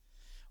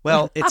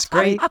 Well, it's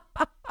great.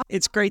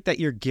 It's great that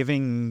you're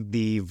giving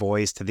the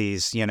voice to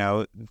these,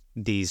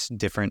 these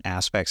different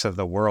aspects of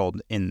the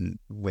world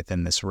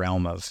within this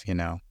realm of,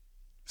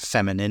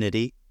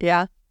 femininity.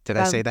 Yeah. Did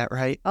I say that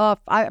right?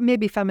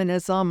 Maybe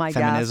feminism, I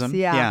Feminism? guess.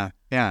 Yeah.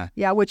 Yeah.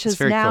 Yeah, which It's is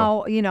very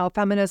now,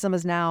 feminism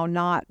is now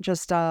not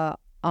just a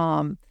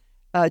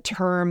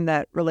term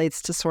that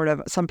relates to sort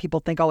of, some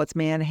people think, it's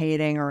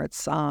man-hating, or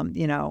it's,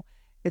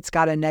 it's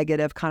got a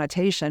negative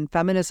connotation.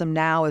 Feminism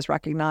now is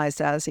recognized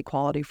as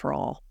equality for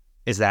all.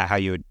 Is that how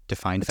you would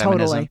define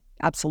feminism? Totally.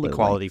 Absolutely.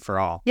 Equality for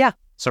all. Yeah.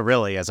 So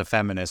really, as a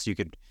feminist, you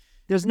could...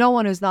 There's no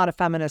one who's not a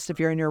feminist if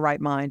you're in your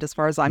right mind, as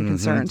far as I'm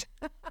concerned.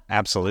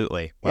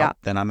 Absolutely. Well, Yeah.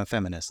 then I'm a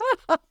feminist.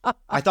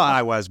 I thought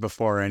I was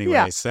before anyway,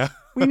 Yeah. so...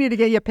 We need to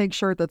get you a pink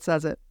shirt that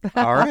says it.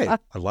 All right. I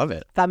love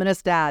it.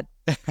 Feminist dad.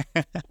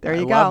 There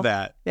you go. I love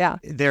that. Yeah.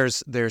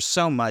 There's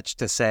so much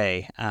to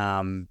say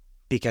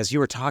because you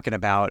were talking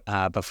about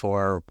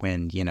before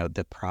when,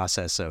 the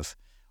process of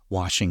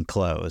washing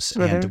clothes,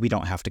 and we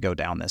don't have to go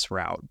down this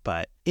route,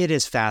 but it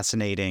is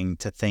fascinating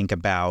to think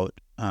about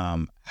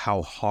how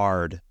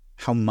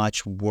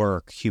much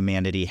work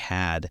humanity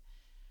had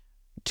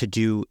to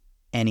do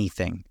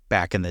anything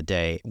back in the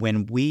day.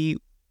 When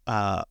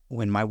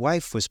my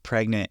wife was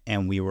pregnant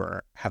and we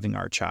were having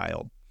our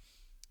child,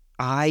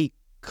 I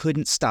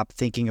couldn't stop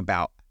thinking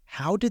about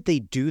how did they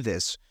do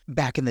this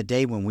back in the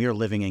day when we were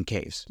living in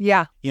caves?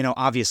 Yeah.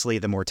 Obviously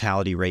the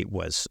mortality rate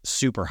was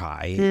super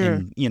high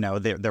and,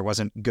 there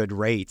wasn't good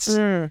rates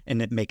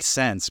and it makes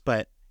sense.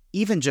 But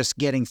even just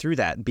getting through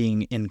that,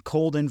 being in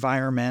cold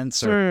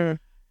environments or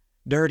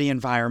dirty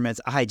environments,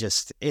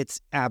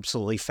 it's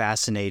absolutely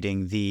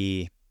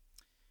fascinating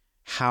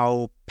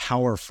how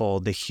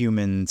powerful the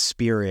human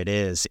spirit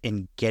is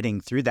in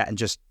getting through that and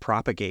just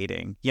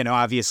propagating.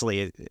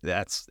 Obviously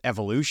that's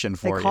evolution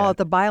for you. They call it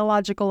the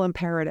biological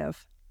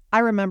imperative. I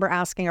remember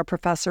asking a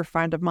professor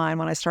friend of mine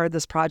when I started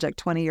this project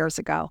 20 years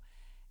ago,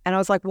 and I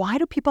was like, why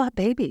do people have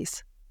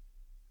babies?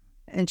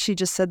 And she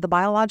just said the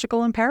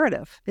biological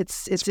imperative.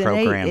 It's innate.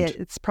 programmed.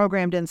 It's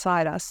programmed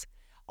inside us.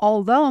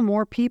 Although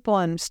more people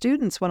and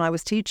students when I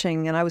was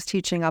teaching, and I was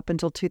teaching up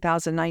until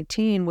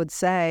 2019, would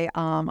say,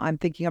 I'm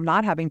thinking of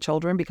not having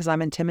children because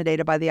I'm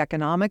intimidated by the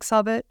economics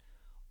of it.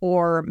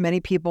 Or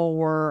many people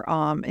were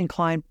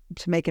inclined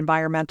to make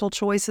environmental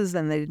choices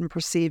and they didn't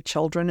perceive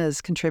children as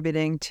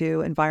contributing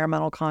to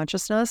environmental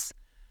consciousness.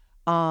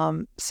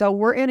 So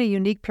we're in a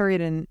unique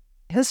period in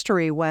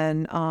history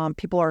when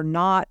people are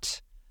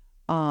not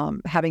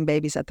having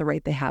babies at the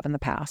rate they have in the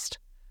past.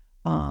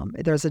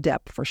 There's a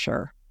dip for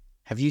sure.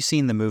 Have you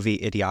seen the movie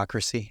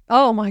Idiocracy?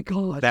 Oh my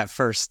God. That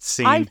first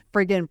scene? I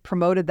friggin'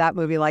 promoted that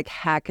movie like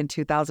heck in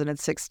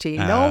 2016.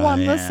 No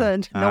one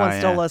listened. No one's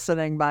still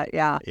listening, but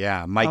yeah.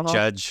 Yeah, Mike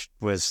Judge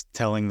was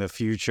telling the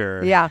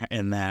future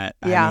in that.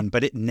 Yeah. I mean,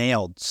 but it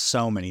nailed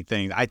so many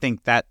things. I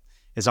think that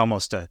is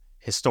almost a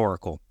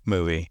historical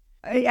movie.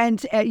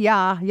 And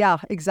yeah,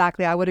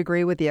 exactly. I would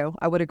agree with you.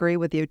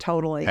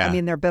 Totally. Yeah. I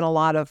mean, there have been a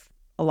lot of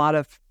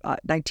Orwell's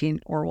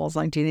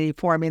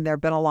 1984. I mean, there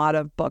have been a lot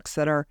of books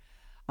that are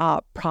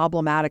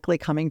problematically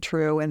coming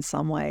true in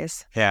some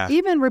ways. Yeah.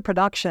 Even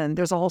reproduction,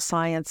 there's a whole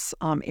science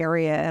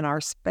area in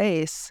our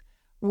space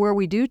where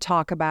we do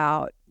talk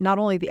about not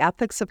only the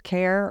ethics of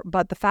care,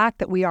 but the fact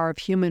that we are of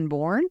human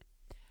born.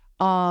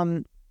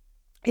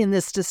 In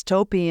this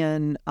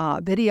dystopian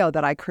video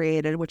that I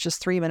created, which is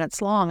 3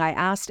 minutes long, I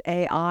asked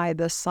AI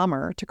this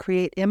summer to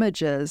create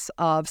images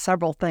of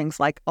several things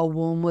like a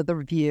womb with a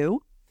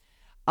view,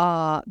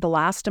 The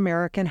Last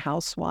American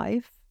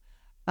Housewife.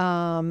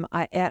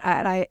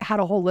 I had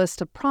a whole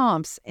list of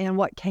prompts, and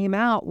what came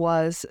out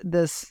was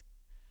this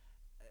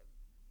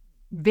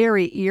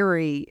very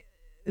eerie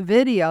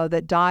video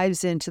that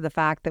dives into the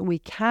fact that we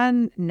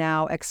can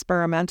now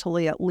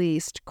experimentally at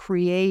least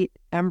create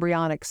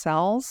embryonic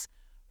cells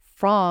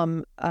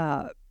from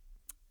cord.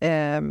 You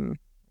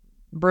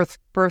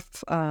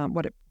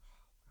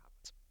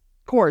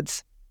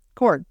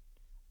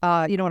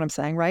know what I'm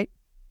saying, right?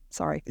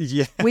 Sorry.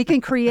 Yeah. We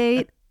can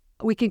create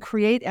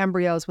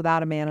embryos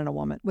without a man and a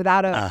woman,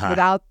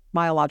 without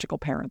biological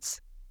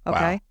parents.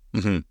 Okay. Wow.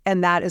 Mm-hmm.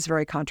 And that is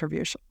very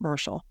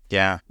controversial.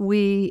 Yeah.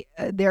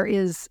 There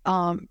is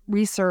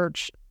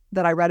research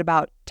that I read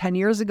about 10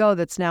 years ago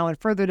that's now in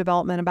further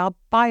development about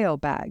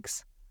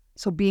biobags.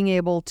 So being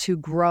able to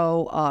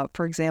grow,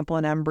 for example,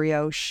 an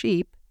embryo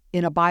sheep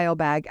in a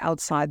biobag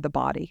outside the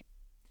body.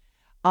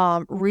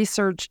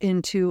 Research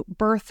into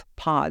birth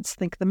pods,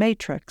 think the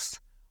Matrix,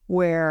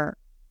 where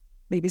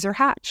babies are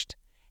hatched.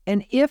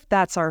 And if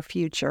that's our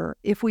future,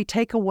 if we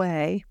take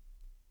away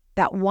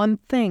that one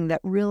thing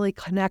that really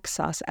connects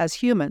us as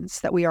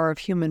humans, that we are of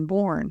human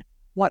born,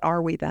 what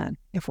are we then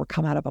if we're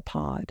come out of a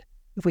pod?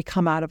 If we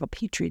come out of a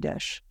petri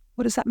dish,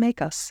 what does that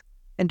make us?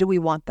 And do we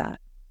want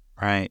that?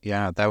 Right.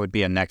 Yeah. That would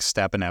be a next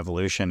step in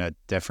evolution, a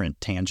different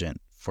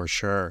tangent for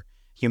sure.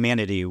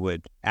 Humanity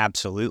would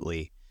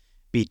absolutely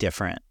be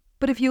different.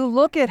 But if you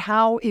look at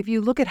how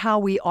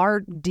we are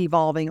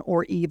devolving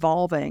or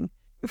evolving,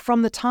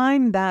 from the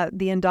time that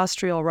the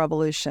Industrial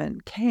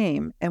Revolution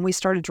came and we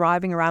started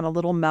driving around in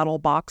little metal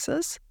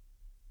boxes,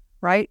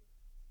 right?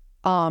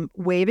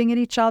 Waving at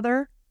each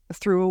other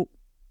through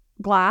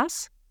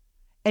glass.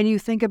 And you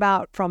think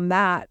about from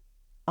that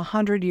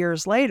 100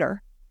 years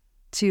later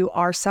to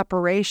our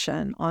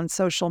separation on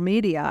social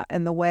media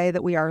and the way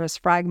that we are as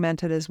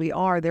fragmented as we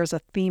are, there's a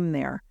theme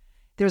there.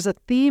 There's a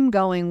theme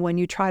going when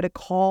you try to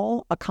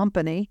call a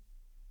company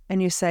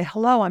and you say,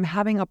 hello, I'm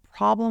having a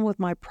problem with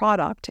my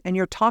product, and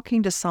you're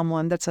talking to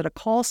someone that's at a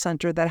call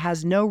center that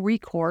has no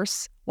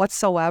recourse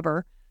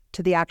whatsoever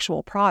to the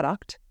actual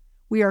product.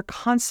 We are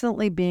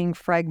constantly being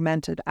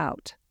fragmented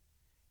out.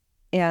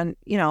 And,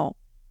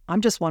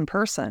 I'm just one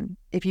person.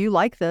 If you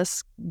like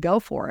this,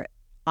 go for it.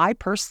 I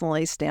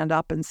personally stand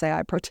up and say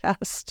I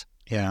protest.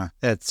 Yeah,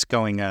 it's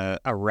going a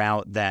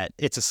route that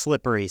it's a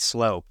slippery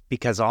slope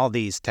because all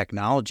these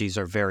technologies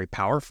are very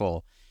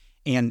powerful.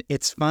 And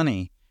it's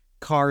funny.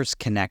 Cars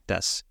connect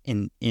us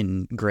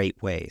in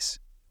great ways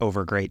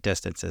over great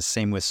distances.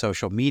 Same with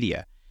social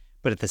media.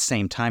 But at the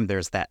same time,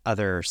 there's that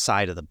other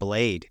side of the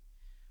blade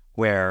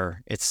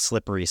where it's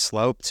slippery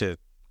slope to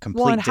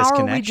complete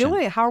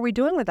disconnection. How are we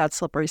doing with that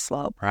slippery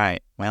slope?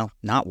 Right. Well,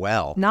 not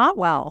well. Not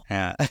well.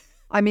 Yeah.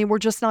 I mean, we're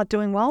just not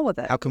doing well with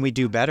it. How can we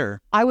do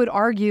better? I would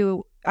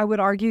argue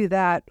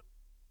that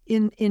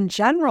in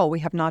general, we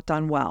have not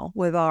done well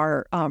with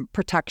our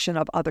protection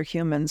of other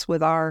humans,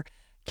 with our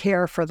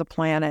care for the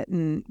planet,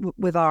 and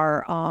with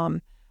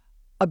our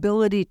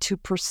ability to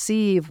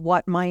perceive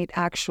what might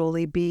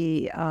actually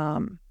be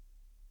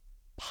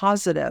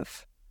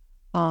positive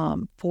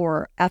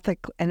for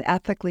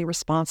ethically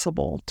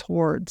responsible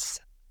towards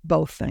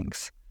both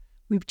things.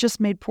 We've just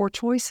made poor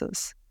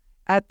choices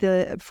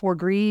for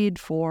greed,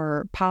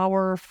 for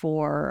power,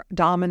 for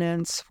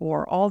dominance,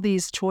 for all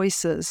these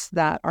choices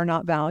that are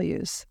not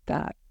values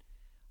that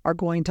are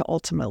going to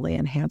ultimately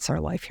enhance our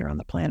life here on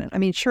the planet. I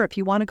mean, sure, if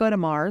you want to go to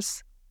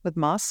Mars with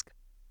Musk,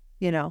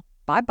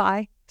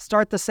 bye-bye.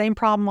 Start the same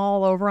problem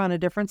all over on a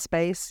different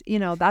space.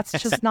 That's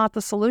just not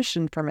the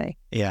solution for me.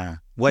 Yeah.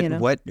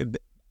 What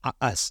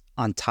us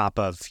on top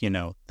of,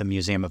 the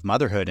Museum of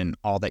Motherhood and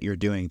all that you're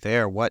doing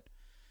there,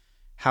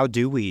 how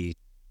do we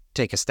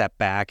take a step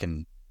back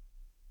and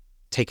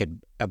take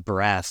a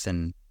breath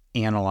and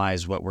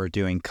analyze what we're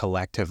doing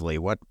collectively?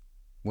 What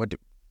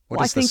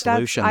is the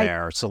solution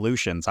there? Or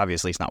solutions?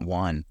 Obviously, it's not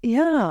one.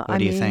 Yeah. What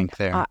do you think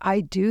there?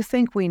 I do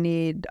think we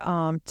need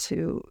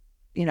to,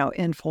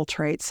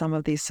 infiltrate some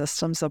of these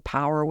systems of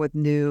power with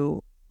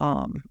new,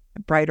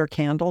 brighter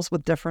candles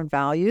with different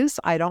values.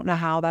 I don't know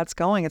how that's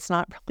going. It's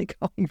not really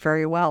going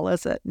very well,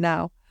 is it?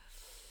 No.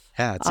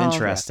 Yeah, it's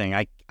interesting.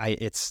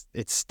 It's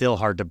still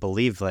hard to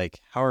believe. Like,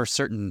 how are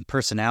certain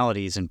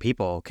personalities and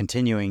people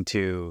continuing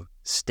to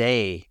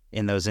stay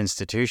in those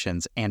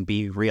institutions and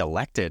be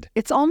reelected?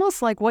 It's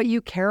almost like what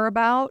you care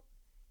about.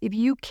 If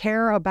you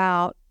care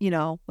about,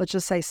 let's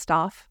just say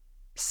stuff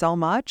so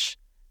much,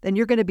 then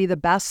you're going to be the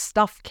best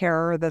stuff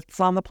carer that's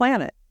on the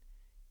planet.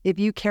 If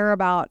you care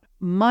about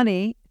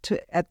money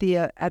at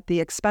the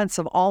expense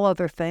of all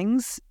other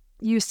things,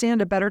 you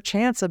stand a better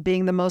chance of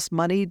being the most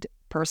moneyed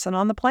person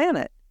on the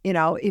planet.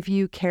 if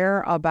you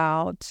care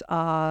about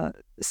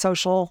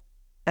social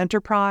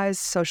enterprise,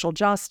 social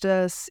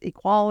justice,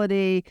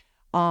 equality,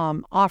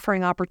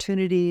 offering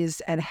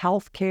opportunities and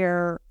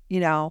healthcare,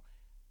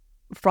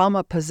 from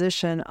a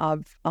position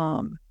of,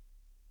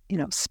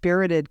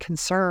 spirited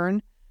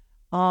concern,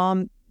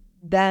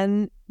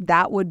 then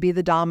that would be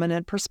the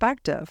dominant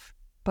perspective.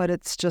 But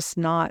it's just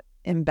not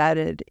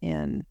embedded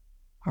in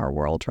our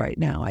world right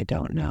now. I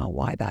don't know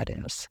why that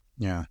is.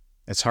 Yeah.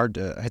 It's hard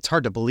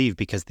to believe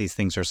because these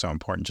things are so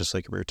important, just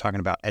like we were talking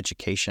about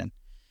education.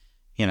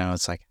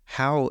 It's like,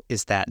 how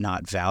is that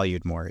not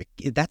valued more?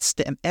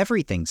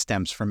 Everything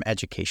stems from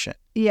education.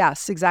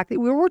 Yes, exactly.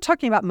 We were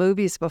talking about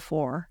movies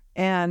before,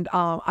 and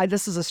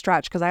this is a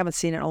stretch because I haven't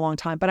seen it in a long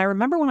time, but I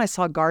remember when I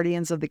saw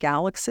Guardians of the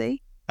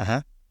Galaxy,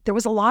 there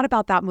was a lot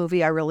about that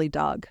movie I really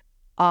dug.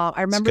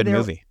 I remember it's a good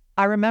movie.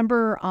 I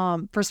remember,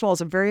 first of all,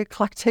 it's a very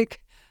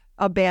eclectic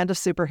band of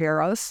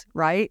superheroes,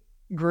 right?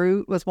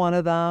 Groot was one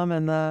of them,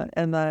 and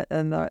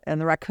the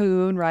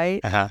raccoon,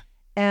 right?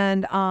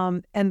 And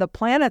the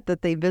planet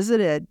that they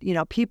visited,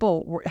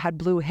 people had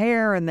blue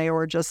hair, and they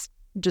were just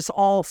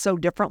all so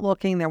different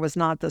looking. There was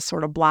not this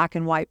sort of black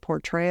and white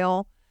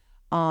portrayal.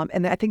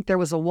 And I think there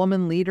was a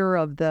woman leader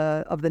of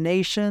the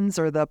nations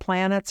or the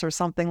planets or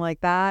something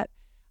like that.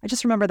 I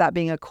just remember that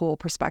being a cool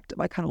perspective.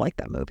 I kind of like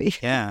that movie.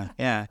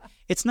 Yeah.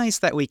 It's nice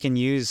that we can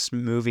use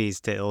movies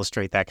to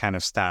illustrate that kind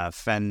of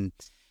stuff. And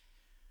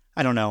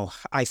I don't know,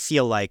 I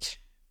feel like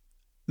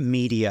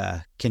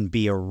media can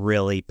be a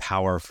really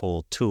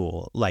powerful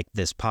tool, like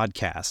this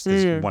podcast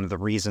is one of the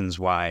reasons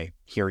why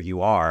here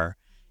you are,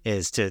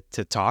 is to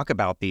talk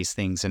about these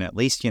things. And at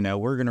least,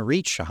 we're going to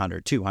reach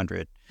 100,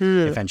 200,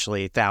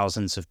 eventually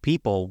thousands of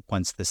people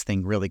once this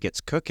thing really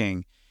gets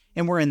cooking.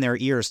 And we're in their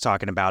ears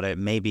talking about it.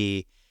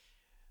 Maybe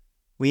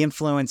we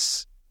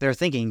influence their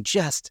thinking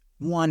just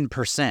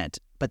 1%,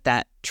 but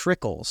that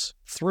trickles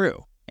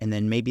through. And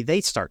then maybe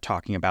they start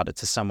talking about it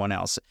to someone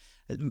else.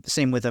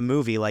 Same with a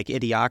movie like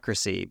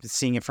Idiocracy,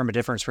 seeing it from a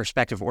different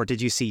perspective. Or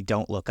did you see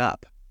Don't Look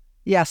Up?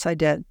 Yes, I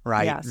did.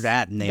 Right. Yes.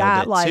 That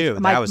nailed it too.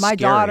 My, that was my scary.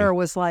 daughter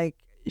was like,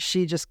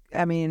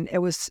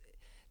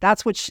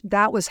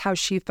 that was how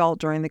she felt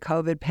during the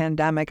COVID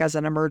pandemic as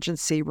an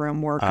emergency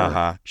room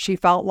worker. She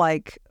felt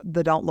like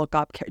the Don't Look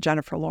Up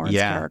Jennifer Lawrence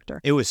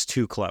character. It was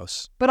too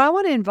close. But I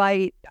want to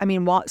invite,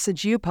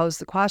 since you posed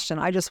the question,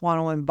 I just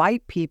want to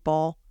invite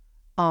people.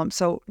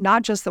 So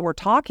not just that we're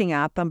talking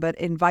at them, but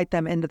invite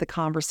them into the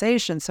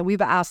conversation. So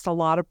we've asked a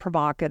lot of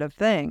provocative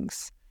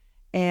things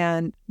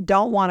and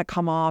don't want to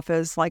come off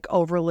as like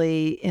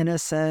overly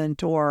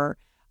innocent or,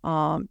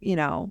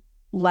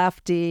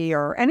 lefty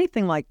or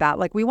anything like that.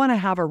 Like we want to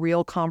have a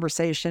real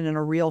conversation in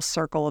a real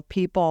circle of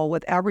people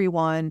with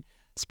everyone's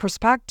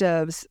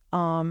perspectives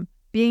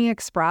being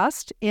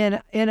expressed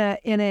in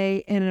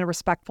a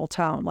respectful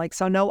tone. Like,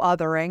 so no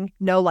othering,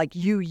 no like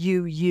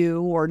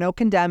you, or no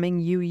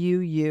condemning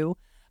you,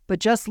 but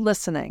just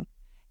listening.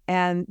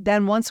 And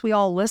then once we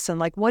all listen,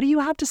 like, what do you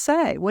have to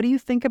say? What do you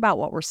think about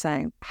what we're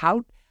saying?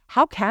 How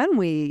can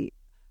we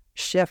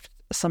shift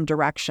some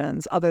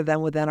directions other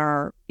than within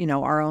our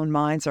own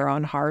minds, our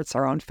own hearts,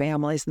 our own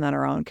families, and then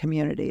our own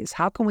communities?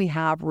 How can we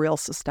have real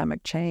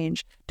systemic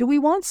change? Do we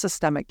want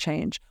systemic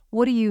change?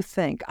 What do you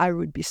think? I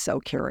would be so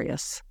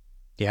curious.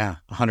 Yeah,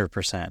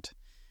 100%.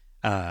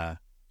 I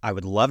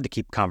would love to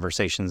keep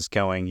conversations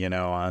going,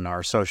 on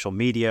our social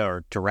media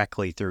or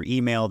directly through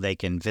email. They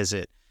can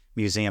visit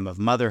Museum of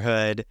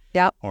Motherhood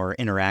or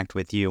interact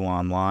with you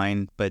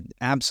online. But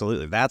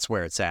absolutely, that's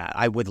where it's at.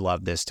 I would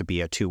love this to be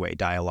a two-way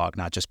dialogue,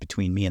 not just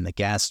between me and the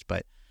guest,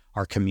 but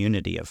our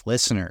community of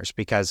listeners,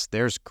 because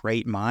there's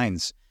great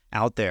minds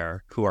out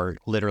there who are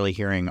literally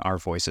hearing our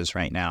voices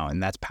right now,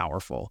 and that's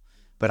powerful.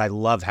 But I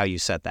love how you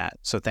said that.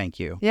 So thank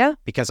you. Yeah.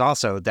 Because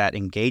also that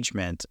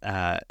engagement,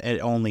 it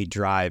only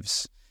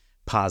drives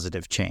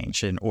positive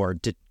change or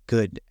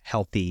good,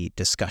 healthy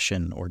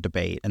discussion or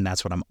debate. And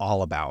that's what I'm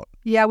all about.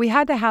 Yeah, we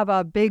had to have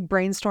a big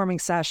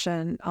brainstorming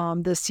session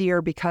this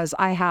year because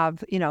I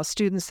have,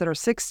 students that are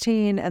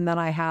 16 and then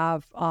I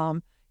have,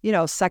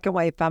 second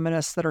wave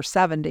feminists that are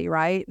 70,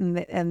 right?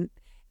 And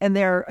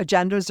their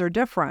agendas are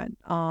different,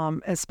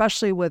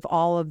 especially with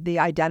all of the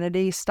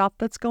identity stuff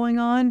that's going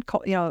on,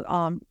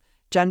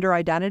 gender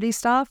identity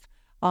stuff.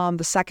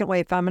 The second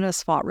wave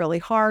feminists fought really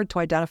hard to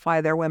identify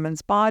their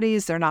women's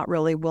bodies. They're not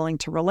really willing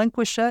to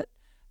relinquish it,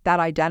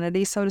 that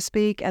identity, so to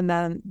speak. And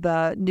then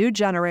the new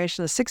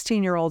generation, the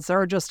 16-year-olds,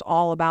 they're just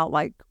all about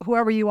like,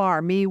 whoever you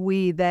are, me,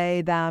 we,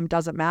 they, them,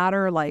 doesn't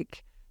matter,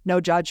 like no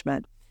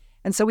judgment.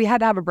 And so we had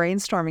to have a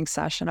brainstorming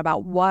session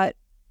about what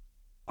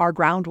our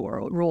ground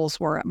rules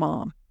were at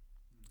Mom.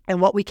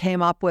 And what we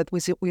came up with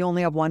was we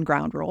only have one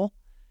ground rule.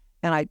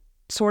 And I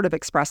sort of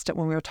expressed it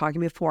when we were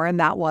talking before, and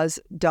that was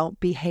don't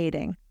be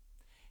hating.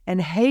 And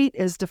hate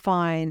is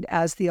defined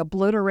as the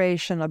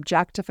obliteration,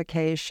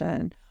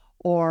 objectification,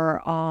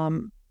 or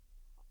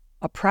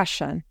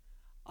oppression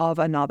of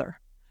another.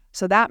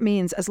 So that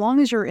means as long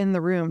as you're in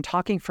the room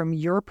talking from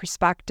your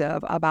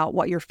perspective about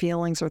what your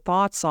feelings or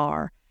thoughts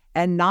are,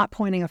 and not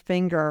pointing a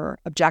finger,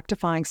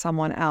 objectifying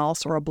someone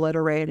else or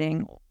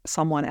obliterating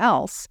someone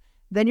else,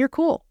 then you're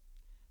cool.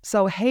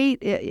 So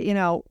hate,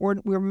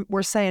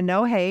 we're saying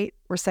no hate.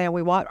 We're saying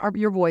we want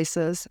your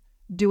voices.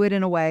 Do it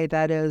in a way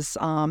that is,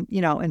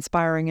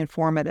 inspiring,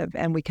 informative,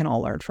 and we can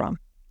all learn from.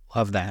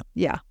 Love that.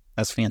 Yeah.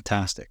 That's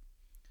fantastic.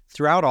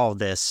 Throughout all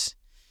this,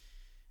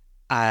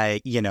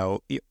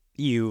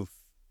 you've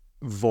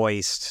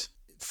voiced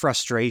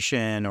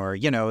frustration, or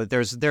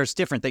there's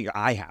different things.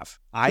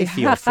 I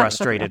feel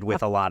frustrated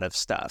with a lot of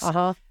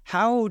stuff.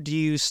 How do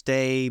you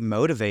stay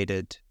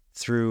motivated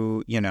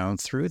through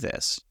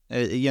this?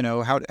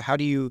 How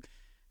do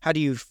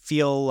you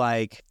feel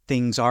like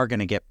things are going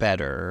to get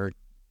better,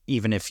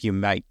 even if you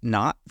might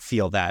not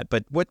feel that?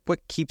 But what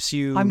keeps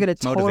you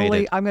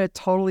motivated? I'm gonna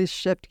totally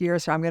shift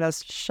gears here. I'm gonna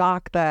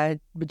shock the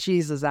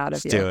bejesus out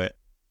of you. Let's do it.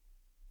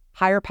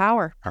 Higher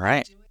power. All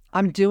right.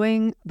 I'm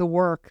doing the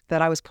work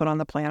that I was put on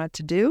the planet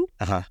to do.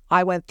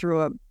 I went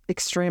through an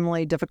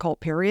extremely difficult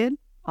period,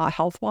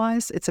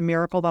 health-wise. It's a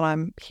miracle that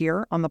I'm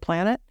here on the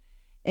planet.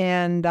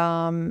 And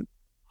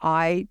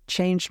I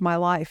changed my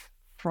life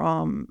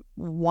from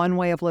one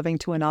way of living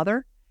to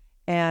another.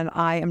 And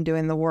I am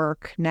doing the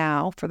work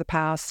now for the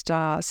past,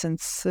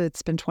 since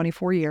it's been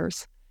 24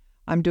 years.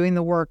 I'm doing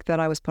the work that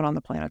I was put on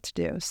the planet to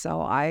do. So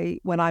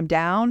when I'm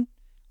down,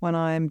 when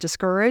I'm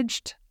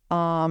discouraged,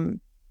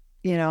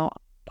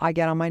 I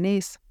get on my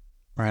knees.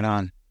 Right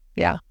on.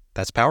 Yeah.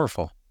 That's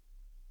powerful.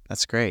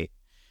 That's great.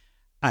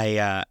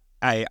 I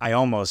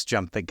almost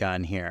jumped the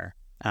gun here,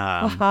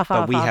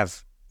 but we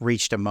have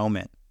reached a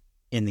moment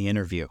in the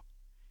interview.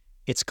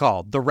 It's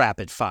called the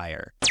rapid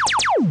fire.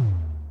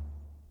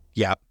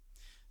 Yep.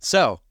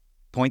 So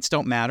points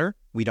don't matter.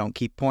 We don't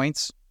keep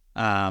points.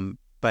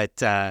 But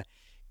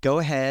go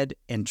ahead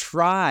and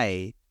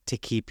try to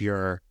keep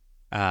your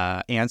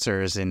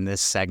answers in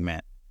this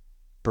segment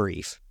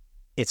brief.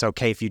 It's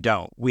okay if you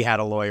don't. We had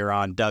a lawyer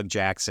on, Doug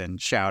Jackson,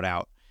 shout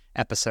out,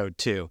 episode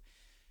 2.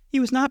 He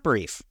was not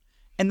brief,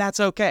 and that's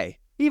okay.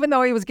 Even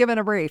though he was given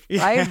a brief,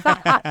 right?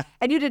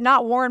 And you did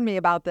not warn me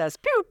about this.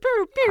 Pew,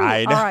 pew, pew.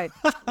 I know. All right.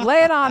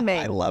 Lay it on me.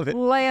 I love it.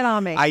 Lay it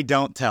on me. I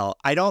don't tell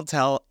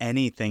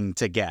anything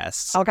to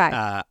guests. Okay.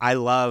 I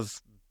love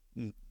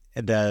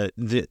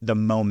the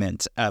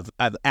moment of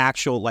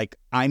actual, like,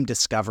 I'm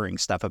discovering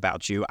stuff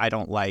about you. I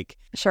don't like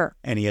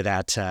any of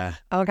that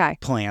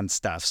planned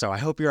stuff. So I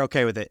hope you're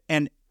okay with it.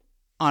 And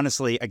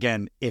honestly,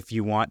 again, if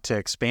you want to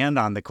expand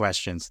on the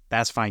questions,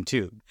 that's fine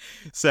too.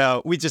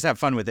 So we just have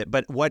fun with it.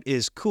 But what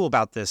is cool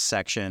about this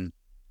section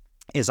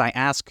is I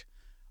ask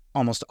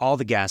almost all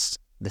the guests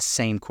the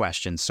same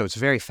questions. So it's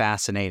very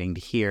fascinating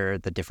to hear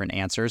the different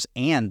answers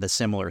and the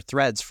similar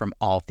threads from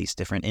all of these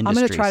different industries.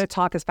 I'm going to try to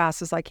talk as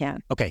fast as I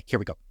can. Okay, here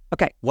we go.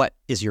 Okay. What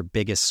is your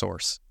biggest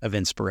source of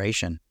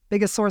inspiration?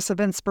 Biggest source of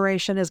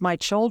inspiration is my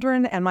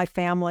children and my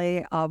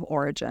family of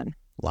origin.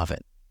 Love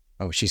it.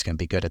 Oh, she's going to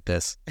be good at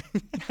this.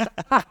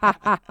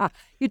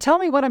 You tell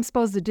me what I'm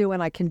supposed to do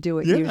and I can do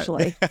it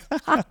usually.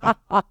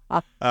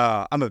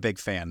 I'm a big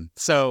fan.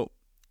 So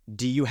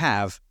do you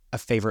have a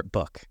favorite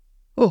book?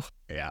 Oh,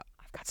 yeah.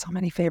 I've got so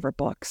many favorite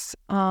books.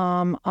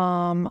 Ding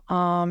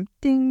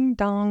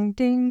dong,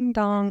 ding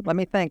dong. Let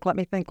me think.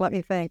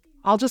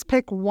 I'll just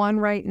pick one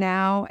right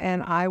now,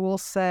 and I will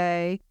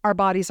say Our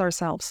Bodies,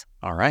 Ourselves.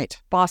 All right.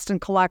 Boston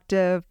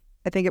Collective.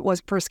 I think it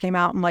first came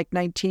out in like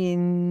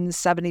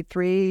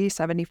 1973,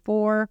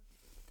 74,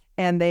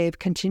 and they've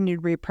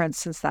continued reprints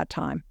since that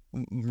time.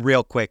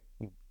 Real quick,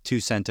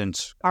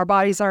 2-sentence. Our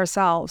Bodies,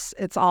 Ourselves.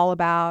 It's all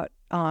about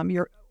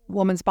your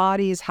women's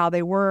bodies, how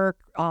they work,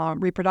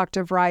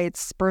 reproductive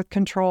rights, birth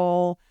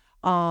control,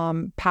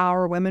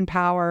 power, women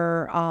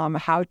power,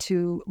 how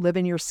to live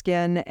in your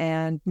skin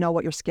and know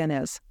what your skin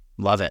is.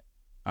 Love it.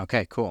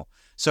 Okay, cool.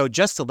 So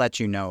just to let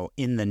you know,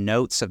 in the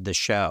notes of the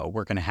show,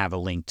 we're going to have a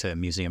link to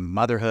Museum of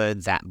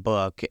Motherhood, that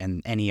book,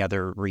 and any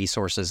other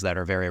resources that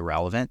are very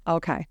relevant.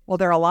 Okay. Well,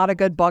 there are a lot of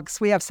good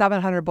books. We have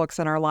 700 books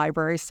in our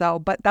library,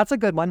 but that's a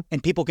good one.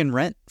 And people can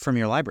rent from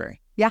your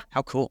library. Yeah.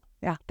 How cool.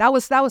 Yeah,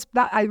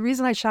 the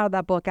reason I shouted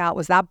that book out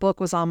was that book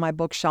was on my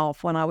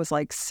bookshelf when I was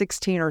like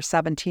 16 or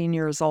 17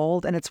 years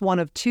old. And it's one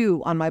of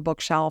 2 on my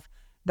bookshelf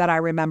that I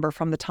remember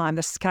from the time.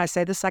 Can I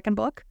say the second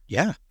book?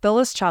 Yeah.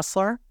 Phyllis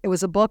Chesler. It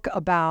was a book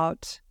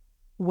about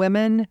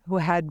women who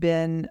had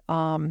been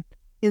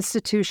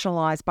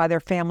institutionalized by their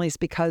families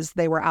because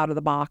they were out of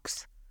the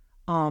box.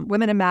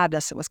 Women in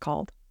Madness, it was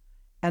called.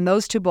 And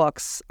those 2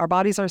 books, Our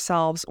Bodies,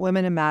 Ourselves,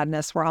 Women in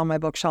Madness, were on my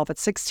bookshelf at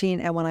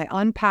 16. And when I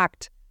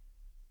unpacked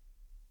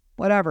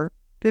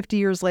 50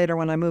 years later,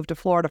 when I moved to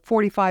Florida,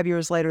 45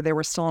 years later, they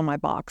were still in my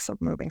box of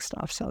moving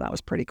stuff. So that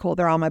was pretty cool.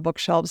 They're on my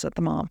bookshelves at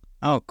the mom.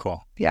 Oh,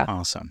 cool. Yeah.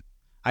 Awesome.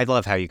 I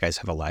love how you guys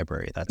have a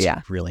library. That's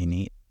really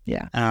neat.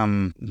 Yeah.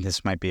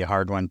 This might be a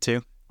hard one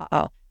too.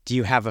 Uh-oh. Do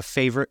you have a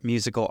favorite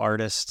musical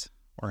artist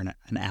or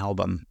an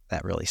album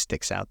that really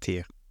sticks out to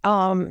you?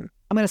 I'm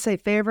going to say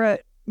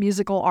favorite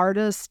musical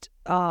artist,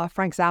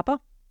 Frank Zappa.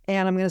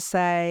 And I'm going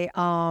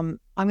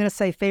to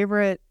say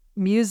favorite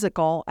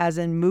musical, as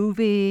in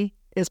movie,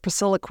 is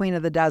Priscilla, Queen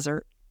of the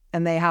Desert,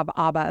 and they have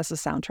ABBA as a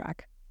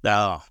soundtrack.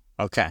 Oh,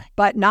 Okay.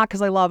 But not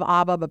because I love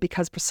ABBA, but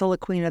because Priscilla,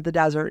 Queen of the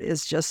Desert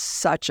is just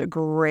such a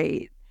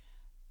great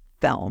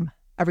film.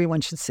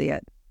 Everyone should see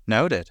it.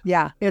 Noted.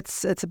 Yeah,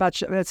 it's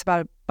about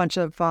a bunch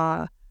of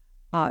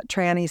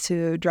trannies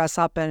who dress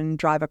up and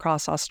drive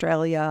across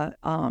Australia,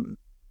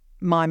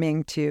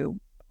 miming to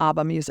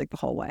ABBA music the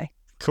whole way.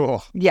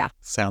 Cool. Yeah.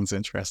 Sounds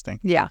interesting.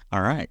 Yeah.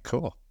 All right,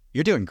 cool.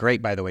 You're doing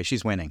great, by the way.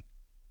 She's winning.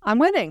 I'm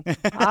winning.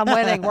 I'm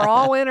winning. We're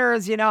all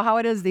winners. You know how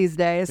it is these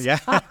days. Yeah.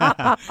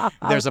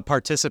 There's a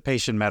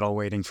participation medal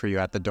waiting for you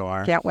at the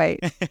door. Can't wait.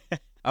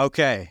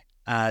 Okay.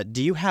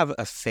 Do you have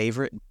a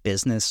favorite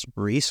business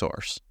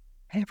resource?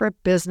 Favorite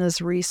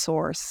business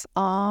resource?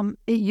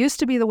 It used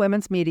to be the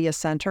Women's Media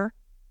Center.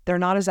 They're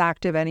not as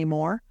active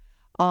anymore.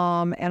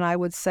 And I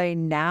would say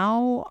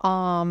now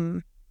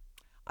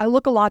I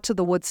look a lot to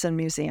the Woodson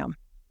Museum.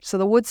 So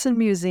the Woodson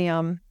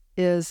Museum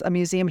is a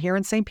museum here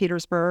in St.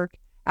 Petersburg,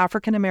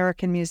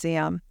 African-American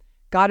museum.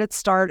 Got its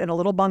start in a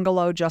little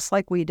bungalow just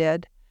like we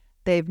did.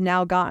 They've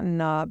now gotten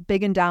a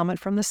big endowment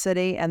from the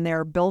city, and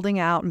they're building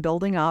out and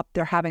building up.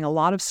 They're having a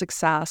lot of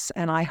success,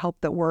 and I hope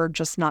that we're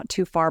just not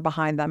too far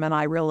behind them, and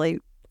I really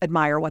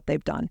admire what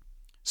they've done.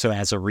 So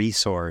as a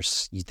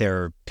resource,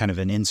 they're kind of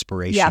an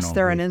inspirational. Yes,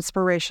 they're an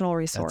inspirational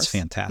resource. That's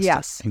fantastic.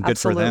 Yes, and good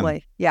absolutely. for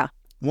them. Yeah.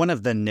 One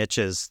of the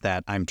niches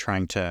that I'm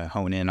trying to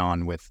hone in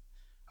on with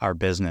our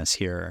business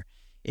here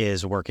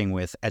is working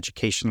with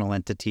educational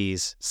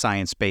entities,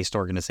 science-based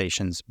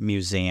organizations,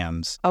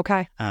 museums,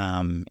 Okay.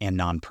 and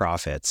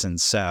nonprofits. And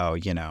so,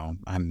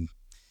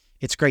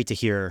 it's great to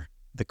hear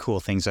the cool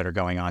things that are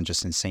going on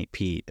just in St.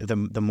 Pete.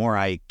 The more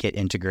I get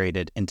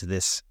integrated into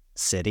this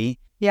city,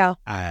 Yeah.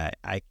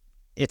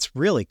 it's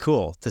really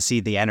cool to see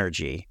the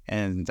energy.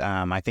 And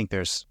I think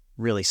there's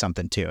really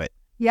something to it.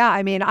 Yeah,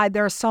 I mean,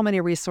 there are so many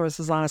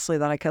resources, honestly,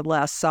 that I could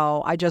list.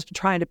 So I just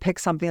trying to pick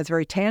something that's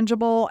very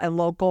tangible and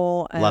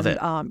local. And, Love it.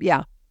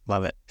 Yeah.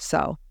 Love it.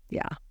 So,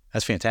 yeah.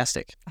 That's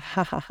fantastic.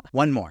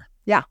 One more.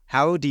 Yeah.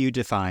 How do you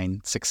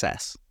define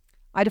success?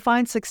 I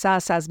define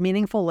success as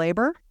meaningful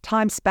labor,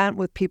 time spent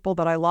with people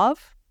that I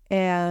love,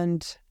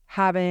 and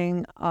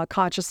having a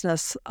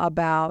consciousness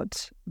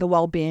about the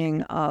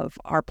well-being of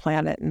our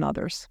planet and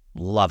others.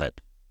 Love it.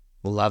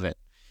 Love it.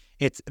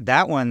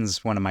 That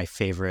one's one of my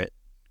favorite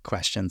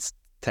questions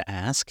to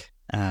ask.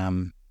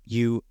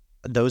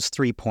 Those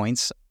 3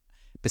 points,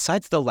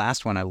 besides the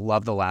last one, I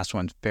love the last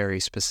one,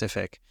 very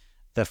specific.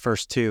 The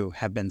first two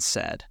have been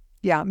said.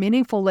 Yeah,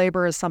 meaningful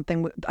labor is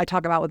something I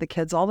talk about with the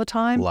kids all the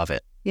time. Love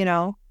it.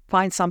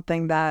 Find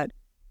something that,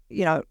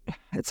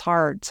 it's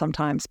hard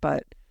sometimes,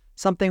 but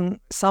something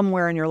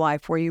somewhere in your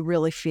life where you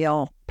really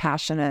feel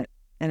passionate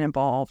and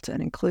involved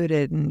and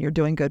included, and you're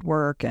doing good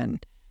work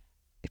and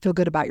you feel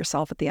good about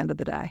yourself at the end of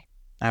the day.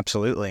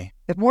 Absolutely.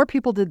 If more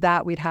people did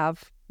that, we'd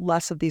have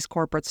less of these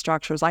corporate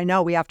structures. I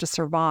know we have to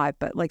survive,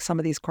 but like some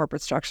of these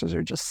corporate structures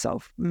are just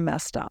so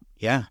messed up.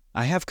 Yeah.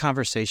 I have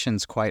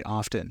conversations quite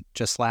often.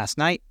 Just last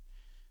night,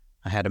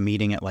 I had a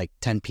meeting at like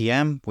 10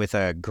 p.m. with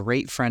a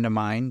great friend of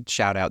mine,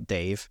 shout out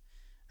Dave.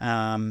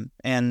 And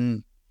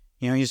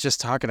he's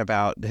just talking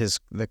about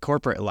the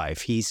corporate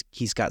life. He's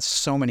got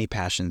so many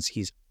passions.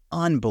 He's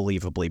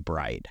unbelievably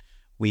bright.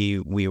 We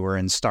were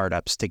in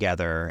startups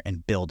together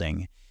and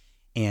building,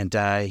 and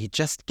he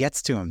just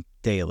gets to him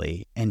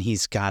daily. And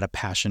he's got a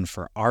passion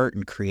for art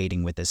and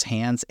creating with his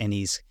hands, and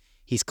he's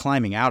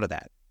climbing out of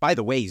that. By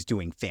the way, he's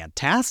doing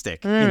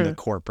fantastic in the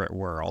corporate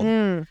world.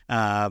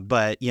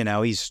 But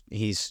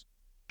he's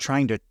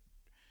trying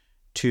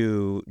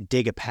to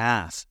dig a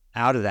path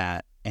out of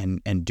that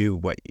and do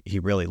what he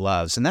really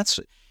loves. And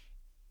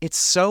it's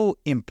so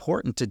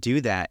important to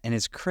do that. And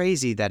it's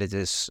crazy that it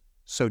is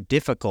so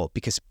difficult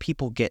because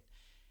people get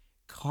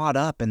caught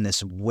up in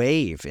this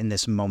wave, in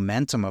this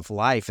momentum of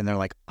life. And they're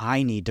like,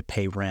 I need to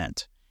pay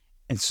rent.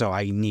 And so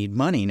I need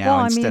money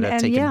now instead of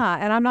taking... Yeah,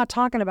 and I'm not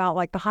talking about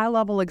like the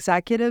high-level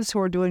executives who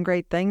are doing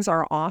great things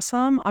are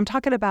awesome. I'm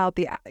talking about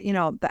the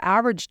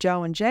average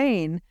Joe and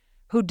Jane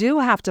who do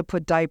have to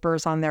put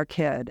diapers on their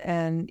kid.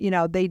 And,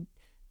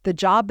 the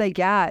job they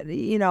get,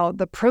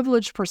 the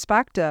privileged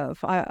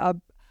perspective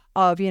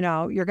of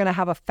you're going to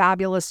have a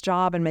fabulous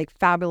job and make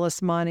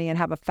fabulous money and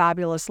have a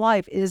fabulous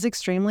life is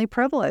extremely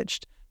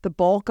privileged. The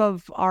bulk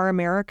of our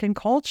American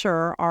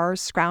culture are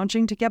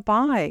scrounging to get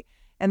by.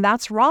 And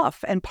that's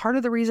rough. And part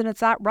of the reason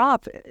it's that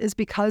rough is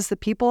because the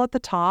people at the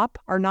top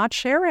are not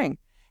sharing.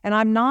 And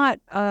I'm not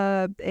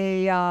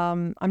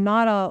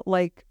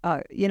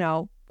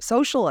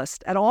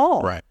socialist at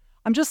all. Right.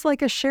 I'm just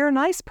like a share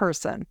nice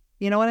person.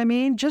 You know what I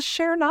mean? Just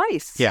share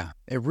nice. Yeah.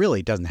 It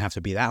really doesn't have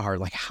to be that hard.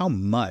 Like, how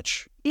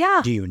much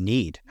do you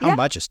need? How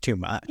much is too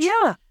much?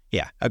 Yeah.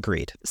 Yeah.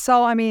 Agreed.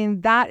 So, I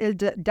mean, that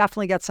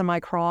definitely gets in my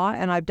craw.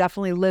 And I've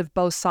definitely lived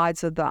both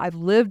sides of I've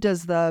lived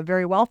as the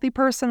very wealthy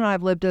person and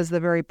I've lived as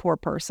the very poor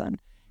person.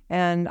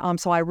 And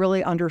so I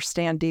really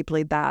understand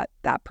deeply that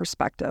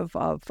perspective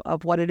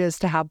of what it is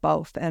to have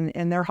both. And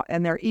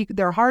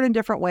they're hard in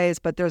different ways,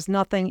 but there's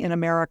nothing in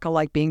America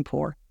like being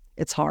poor.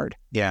 It's hard.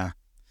 Yeah.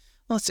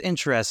 Well, it's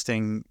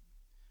interesting.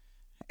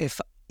 If,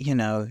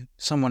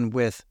 someone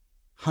with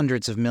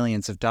hundreds of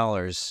millions of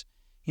dollars,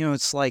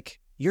 it's like,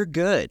 you're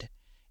good.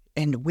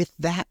 And with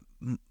that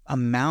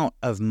amount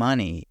of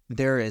money,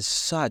 there is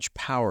such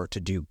power to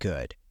do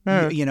good.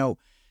 You know,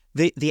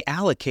 the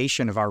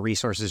allocation of our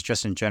resources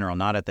just in general,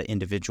 not at the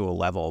individual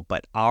level,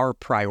 but our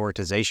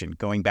prioritization,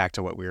 going back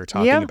to what we were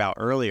talking about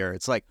earlier,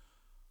 it's like,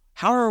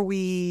 how are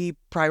we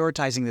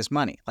prioritizing this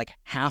money? Like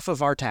half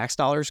of our tax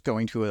dollars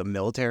going to a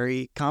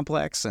military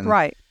complex,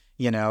 and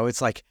you know,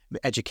 it's like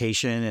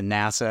education and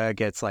NASA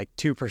gets like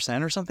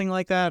 2% or something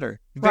like that, or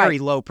very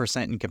low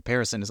percent in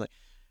comparison. It's like,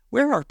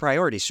 where are our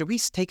priorities? Should we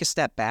take a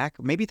step back?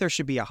 Maybe there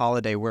should be a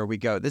holiday where we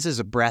go, this is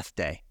a breath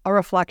day. A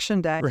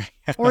reflection day.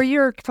 Or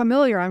you're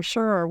familiar, I'm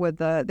sure, with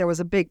there was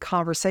a big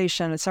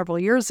conversation several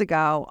years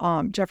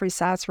ago. Jeffrey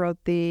Satz wrote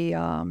the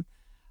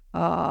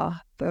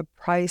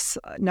price,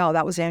 no,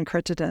 that was Ann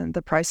Crittenden,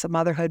 The Price of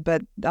Motherhood,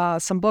 but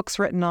some books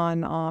written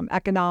on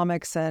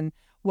economics and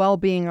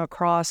well-being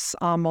across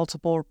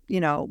multiple,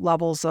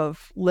 levels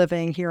of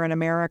living here in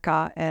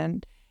America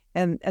and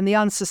the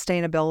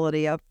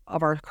unsustainability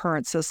of our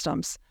current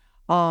systems.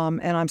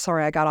 And I'm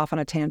sorry, I got off on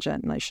a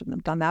tangent and I shouldn't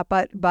have done that.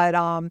 But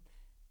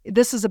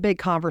this is a big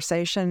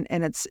conversation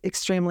and it's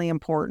extremely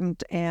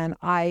important. And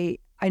I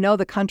know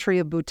the country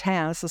of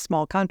Bhutan, it's a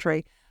small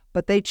country,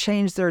 but they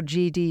changed their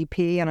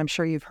GDP, and I'm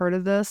sure you've heard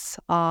of this,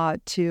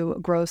 to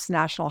Gross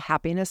National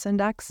Happiness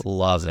Index.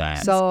 Love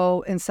that.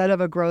 So instead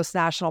of a Gross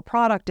National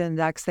Product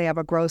Index, they have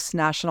a Gross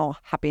National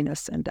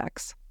Happiness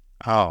Index.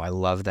 Oh, I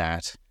love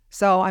that.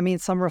 So, I mean,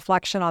 some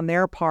reflection on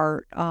their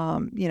part,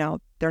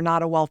 they're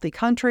not a wealthy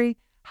country.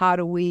 How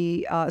do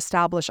we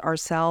establish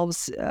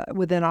ourselves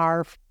within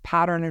our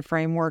pattern and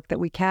framework that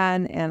we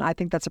can? And I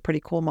think that's a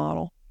pretty cool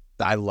model.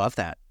 I love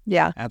that.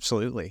 Yeah.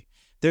 Absolutely.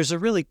 There's a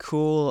really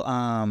cool,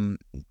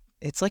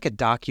 it's like a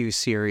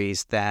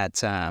docu-series that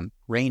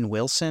Rainn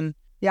Wilson,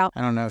 I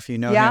don't know if you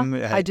know him.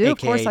 I do. AKA of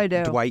course I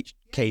do. Dwight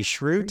K.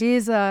 Schrute.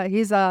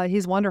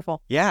 He's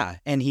wonderful. Yeah.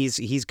 And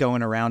he's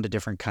going around to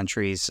different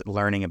countries,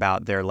 learning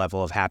about their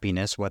level of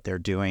happiness, what they're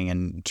doing,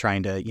 and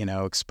trying to,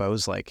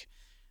 expose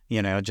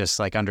just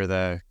like under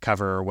the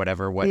cover or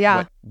whatever,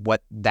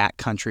 what that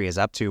country is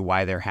up to,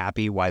 why they're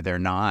happy, why they're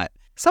not.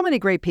 So many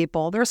great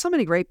people. There are so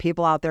many great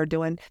people out there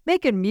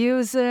making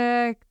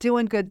music,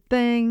 doing good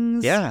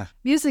things. Yeah.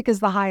 Music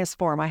is the highest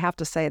form. I have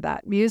to say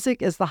that.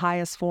 Music is the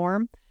highest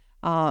form.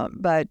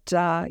 But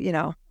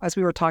as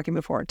we were talking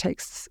before, it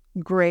takes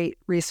great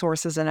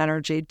resources and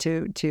energy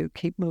to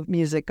keep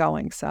music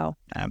going. So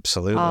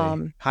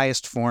absolutely.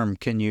 Highest form.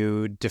 Can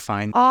you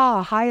define?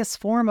 Highest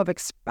form of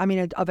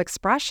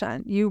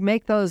expression. You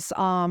make those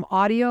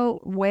audio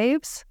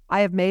waves.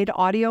 I have made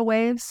audio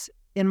waves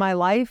in my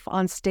life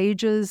on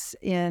stages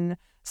in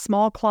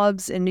small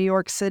clubs in New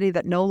York City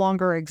that no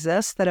longer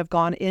exist, that have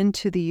gone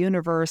into the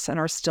universe and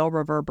are still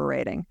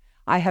reverberating.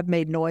 I have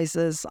made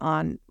noises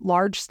on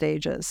large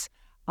stages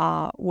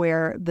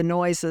where the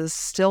noise is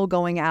still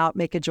going out,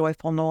 make a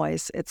joyful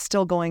noise. It's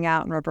still going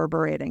out and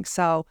reverberating.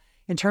 So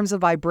in terms of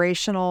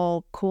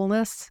vibrational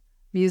coolness,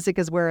 music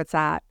is where it's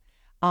at.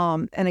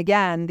 And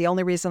again, the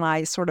only reason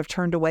I sort of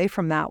turned away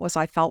from that was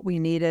I felt we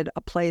needed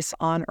a place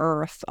on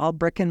earth, a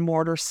brick and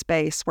mortar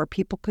space where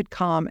people could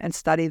come and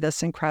study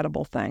this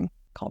incredible thing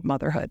called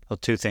motherhood. Well,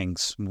 two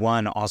things.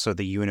 One, also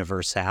the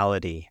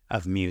universality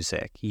of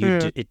music.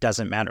 It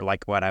doesn't matter.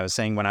 Like what I was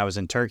saying when I was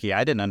in Turkey,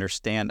 I didn't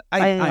understand.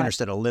 I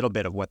understood a little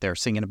bit of what they're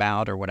singing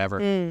about or whatever.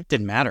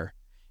 Didn't matter.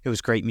 It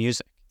was great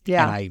music.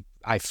 Yeah. And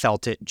I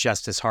felt it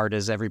just as hard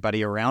as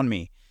everybody around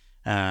me.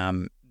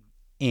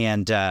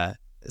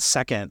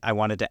 Second, I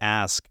wanted to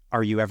ask,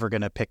 are you ever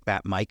going to pick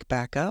that mic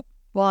back up?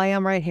 Well, I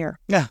am right here.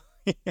 Yeah.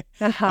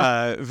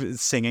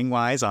 Singing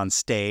wise on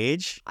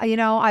stage?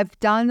 I've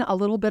done a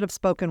little bit of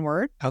spoken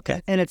word.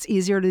 Okay. And it's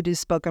easier to do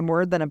spoken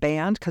word than a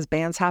band because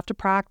bands have to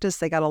practice.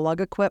 They got to lug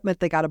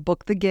equipment. They got to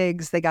book the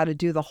gigs. They got to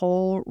do the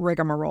whole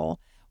rigmarole.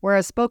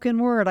 Whereas spoken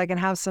word, I can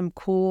have some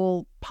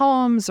cool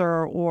poems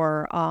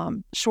or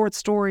short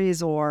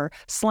stories or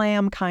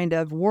slam kind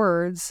of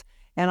words,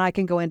 and I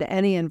can go into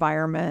any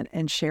environment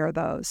and share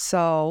those.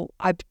 So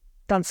I've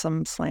done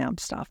some slam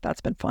stuff.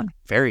 That's been fun.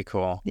 Very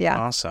cool. Yeah.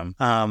 Awesome.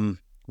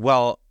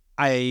 Well,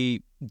 I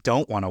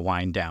don't want to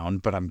wind down,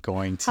 but I'm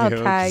going to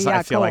because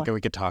I feel like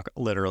we could talk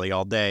literally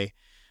all day.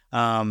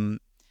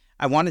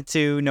 I wanted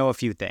to know a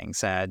few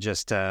things,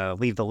 just to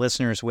leave the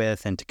listeners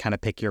with and to kind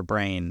of pick your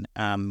brain.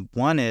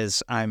 One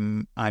is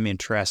I'm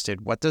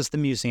interested. What does the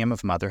Museum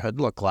of Motherhood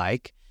look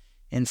like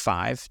in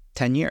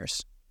 5-10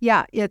 years?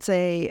 Yeah, it's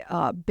a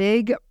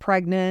big,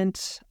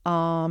 pregnant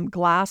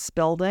glass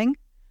building.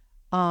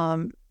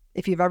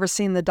 If you've ever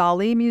seen the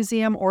Dali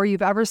Museum or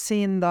you've ever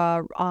seen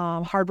the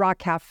Hard Rock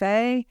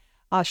Cafe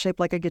shaped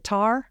like a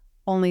guitar,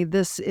 only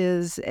this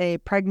is a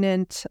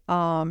pregnant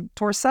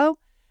torso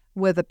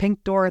with a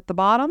pink door at the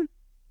bottom.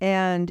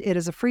 And it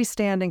is a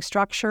freestanding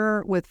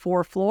structure with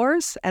 4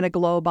 floors and a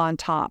globe on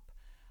top.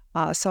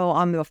 So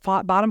on the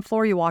bottom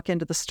floor, you walk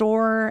into the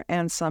store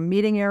and some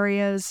meeting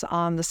areas.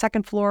 On the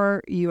second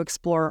floor, you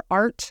explore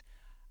art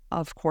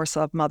of course,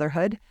 of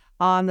motherhood.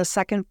 On the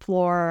second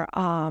floor,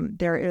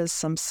 there is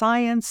some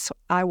science.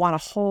 I want a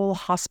whole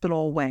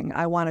hospital wing.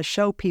 I want to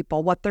show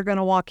people what they're going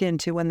to walk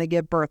into when they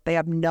give birth. They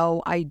have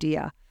no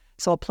idea.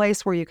 So a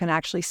place where you can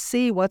actually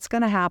see what's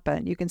going to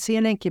happen. You can see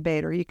an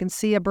incubator. You can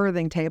see a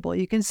birthing table.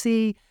 You can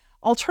see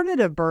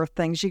alternative birth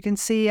things. You can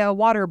see a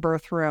water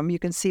birth room. You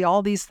can see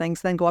all these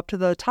things. Then go up to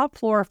the top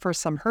floor for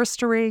some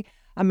herstory,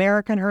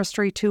 American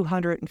herstory,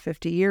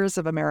 250 years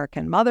of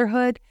American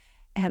motherhood.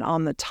 And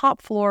on the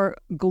top floor,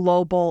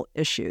 global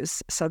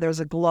issues. So there's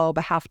a globe,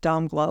 a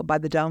half-dome globe by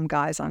the dome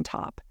guys on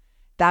top.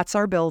 That's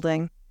our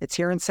building. It's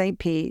here in St.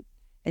 Pete,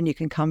 and you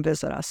can come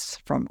visit us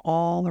from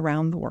all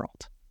around the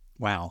world.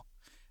 Wow.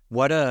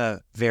 What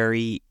a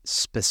very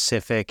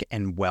specific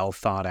and well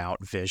thought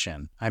out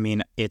vision. I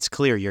mean, it's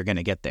clear you're going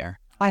to get there.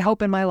 I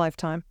hope in my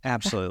lifetime.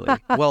 Absolutely.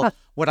 Well,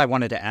 what I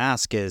wanted to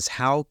ask is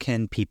how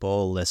can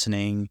people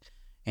listening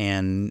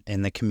and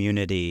in the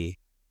community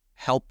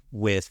help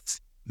with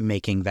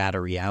making that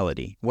a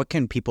reality? What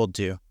can people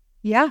do?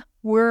 Yeah,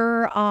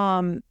 we're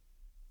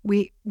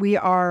we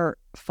are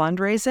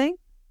fundraising.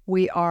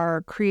 We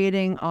are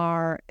creating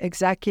our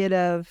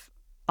executive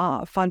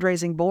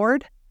fundraising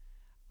board.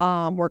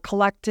 We're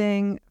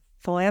collecting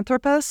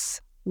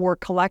philanthropists. We're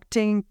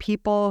collecting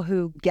people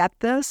who get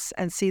this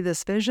and see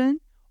this vision,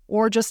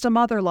 or just a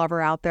mother lover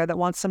out there that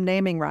wants some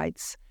naming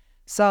rights.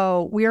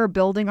 So we are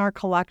building our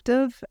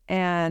collective,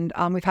 and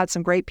we've had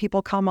some great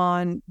people come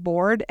on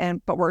board,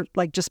 but we're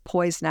like just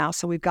poised now.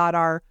 So we've got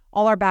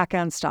all our back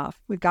end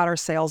stuff. We've got our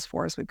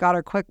Salesforce. We've got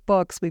our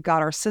QuickBooks. We've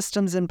got our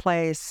systems in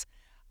place.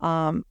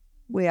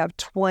 We have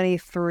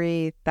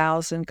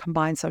 23,000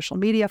 combined social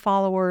media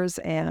followers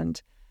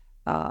and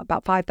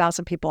about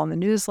 5,000 people on the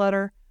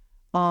newsletter.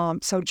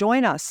 So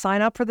join us,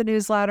 sign up for the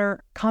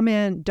newsletter, come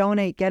in,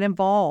 donate, get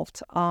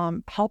involved,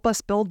 help us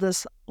build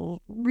this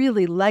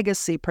really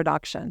legacy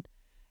production.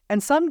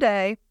 And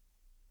someday,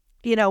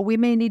 we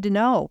may need to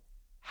know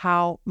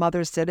how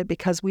mothers did it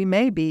because we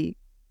may be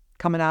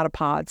coming out of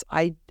pods.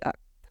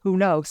 Who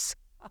knows?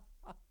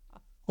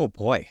 Oh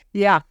boy.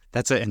 Yeah.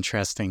 That's an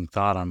interesting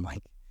thought. I'm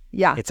like,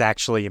 yeah, it's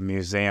actually a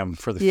museum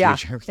for the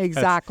future.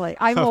 Exactly.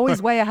 I'm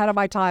always way ahead of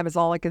my time is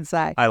all I can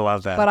say. I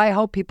love that. But I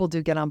hope people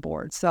do get on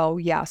board. So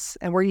yes,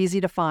 and we're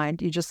easy to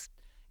find. It's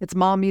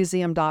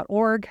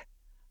mommuseum.org,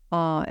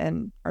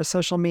 and our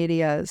social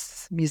media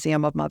is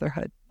Museum of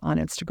Motherhood on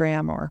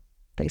Instagram or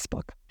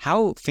Facebook.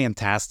 How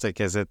fantastic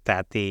is it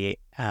that the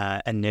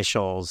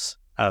initials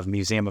of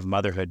Museum of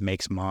Motherhood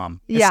makes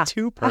mom? It's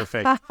too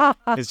perfect.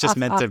 It's just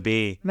meant to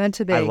be. Meant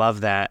to be. I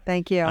love that.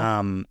 Thank you.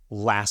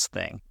 Last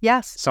thing.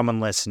 Yes. Someone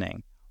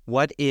listening,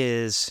 what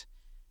is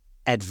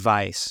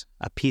advice,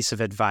 a piece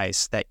of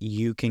advice that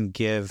you can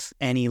give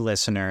any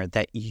listener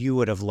that you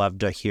would have loved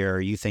to hear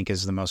or you think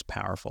is the most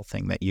powerful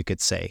thing that you could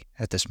say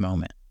at this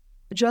moment?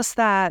 Just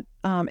that,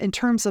 in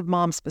terms of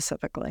mom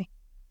specifically,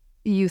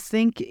 you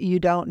think you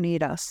don't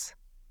need us,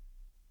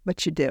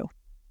 but you do.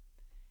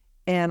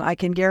 And I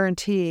can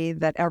guarantee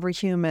that every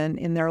human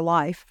in their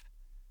life,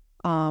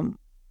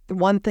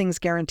 one thing's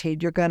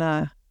guaranteed: you're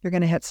gonna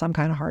hit some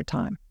kind of hard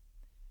time.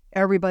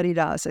 Everybody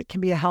does. It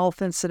can be a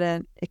health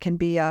incident. It can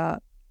be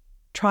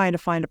trying to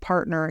find a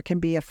partner. It can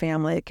be a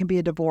family. It can be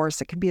a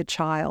divorce. It can be a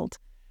child.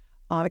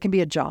 It can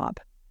be a job.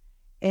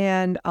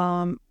 And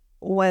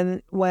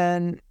when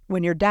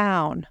you're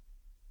down,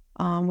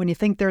 when you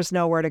think there's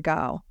nowhere to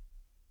go,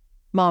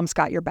 mom's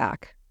got your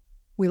back.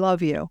 We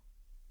love you.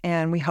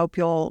 And we hope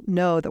you'll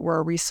know that we're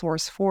a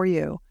resource for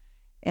you,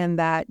 and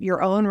that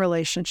your own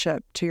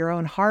relationship to your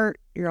own heart,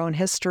 your own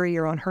history,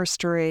 your own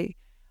herstory,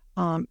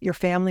 your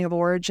family of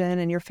origin,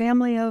 and your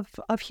family of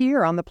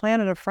here on the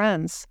planet of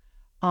friends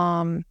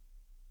are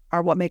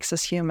what makes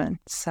us human.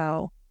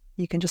 So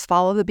you can just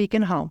follow the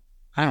beacon home.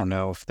 I don't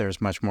know if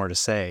there's much more to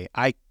say.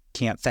 I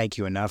can't thank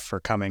you enough for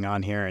coming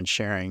on here and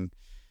sharing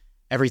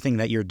everything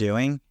that you're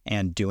doing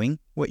and doing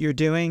what you're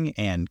doing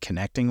and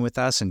connecting with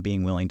us and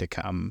being willing to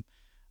come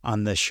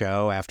on the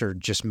show after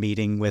just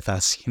meeting with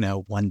us,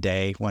 one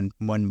day, one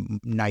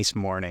nice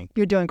morning.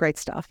 You're doing great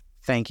stuff.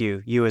 Thank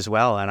you. You as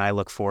well. And I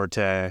look forward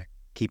to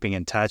keeping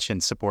in touch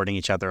and supporting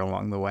each other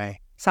along the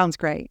way. Sounds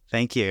great.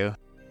 Thank you.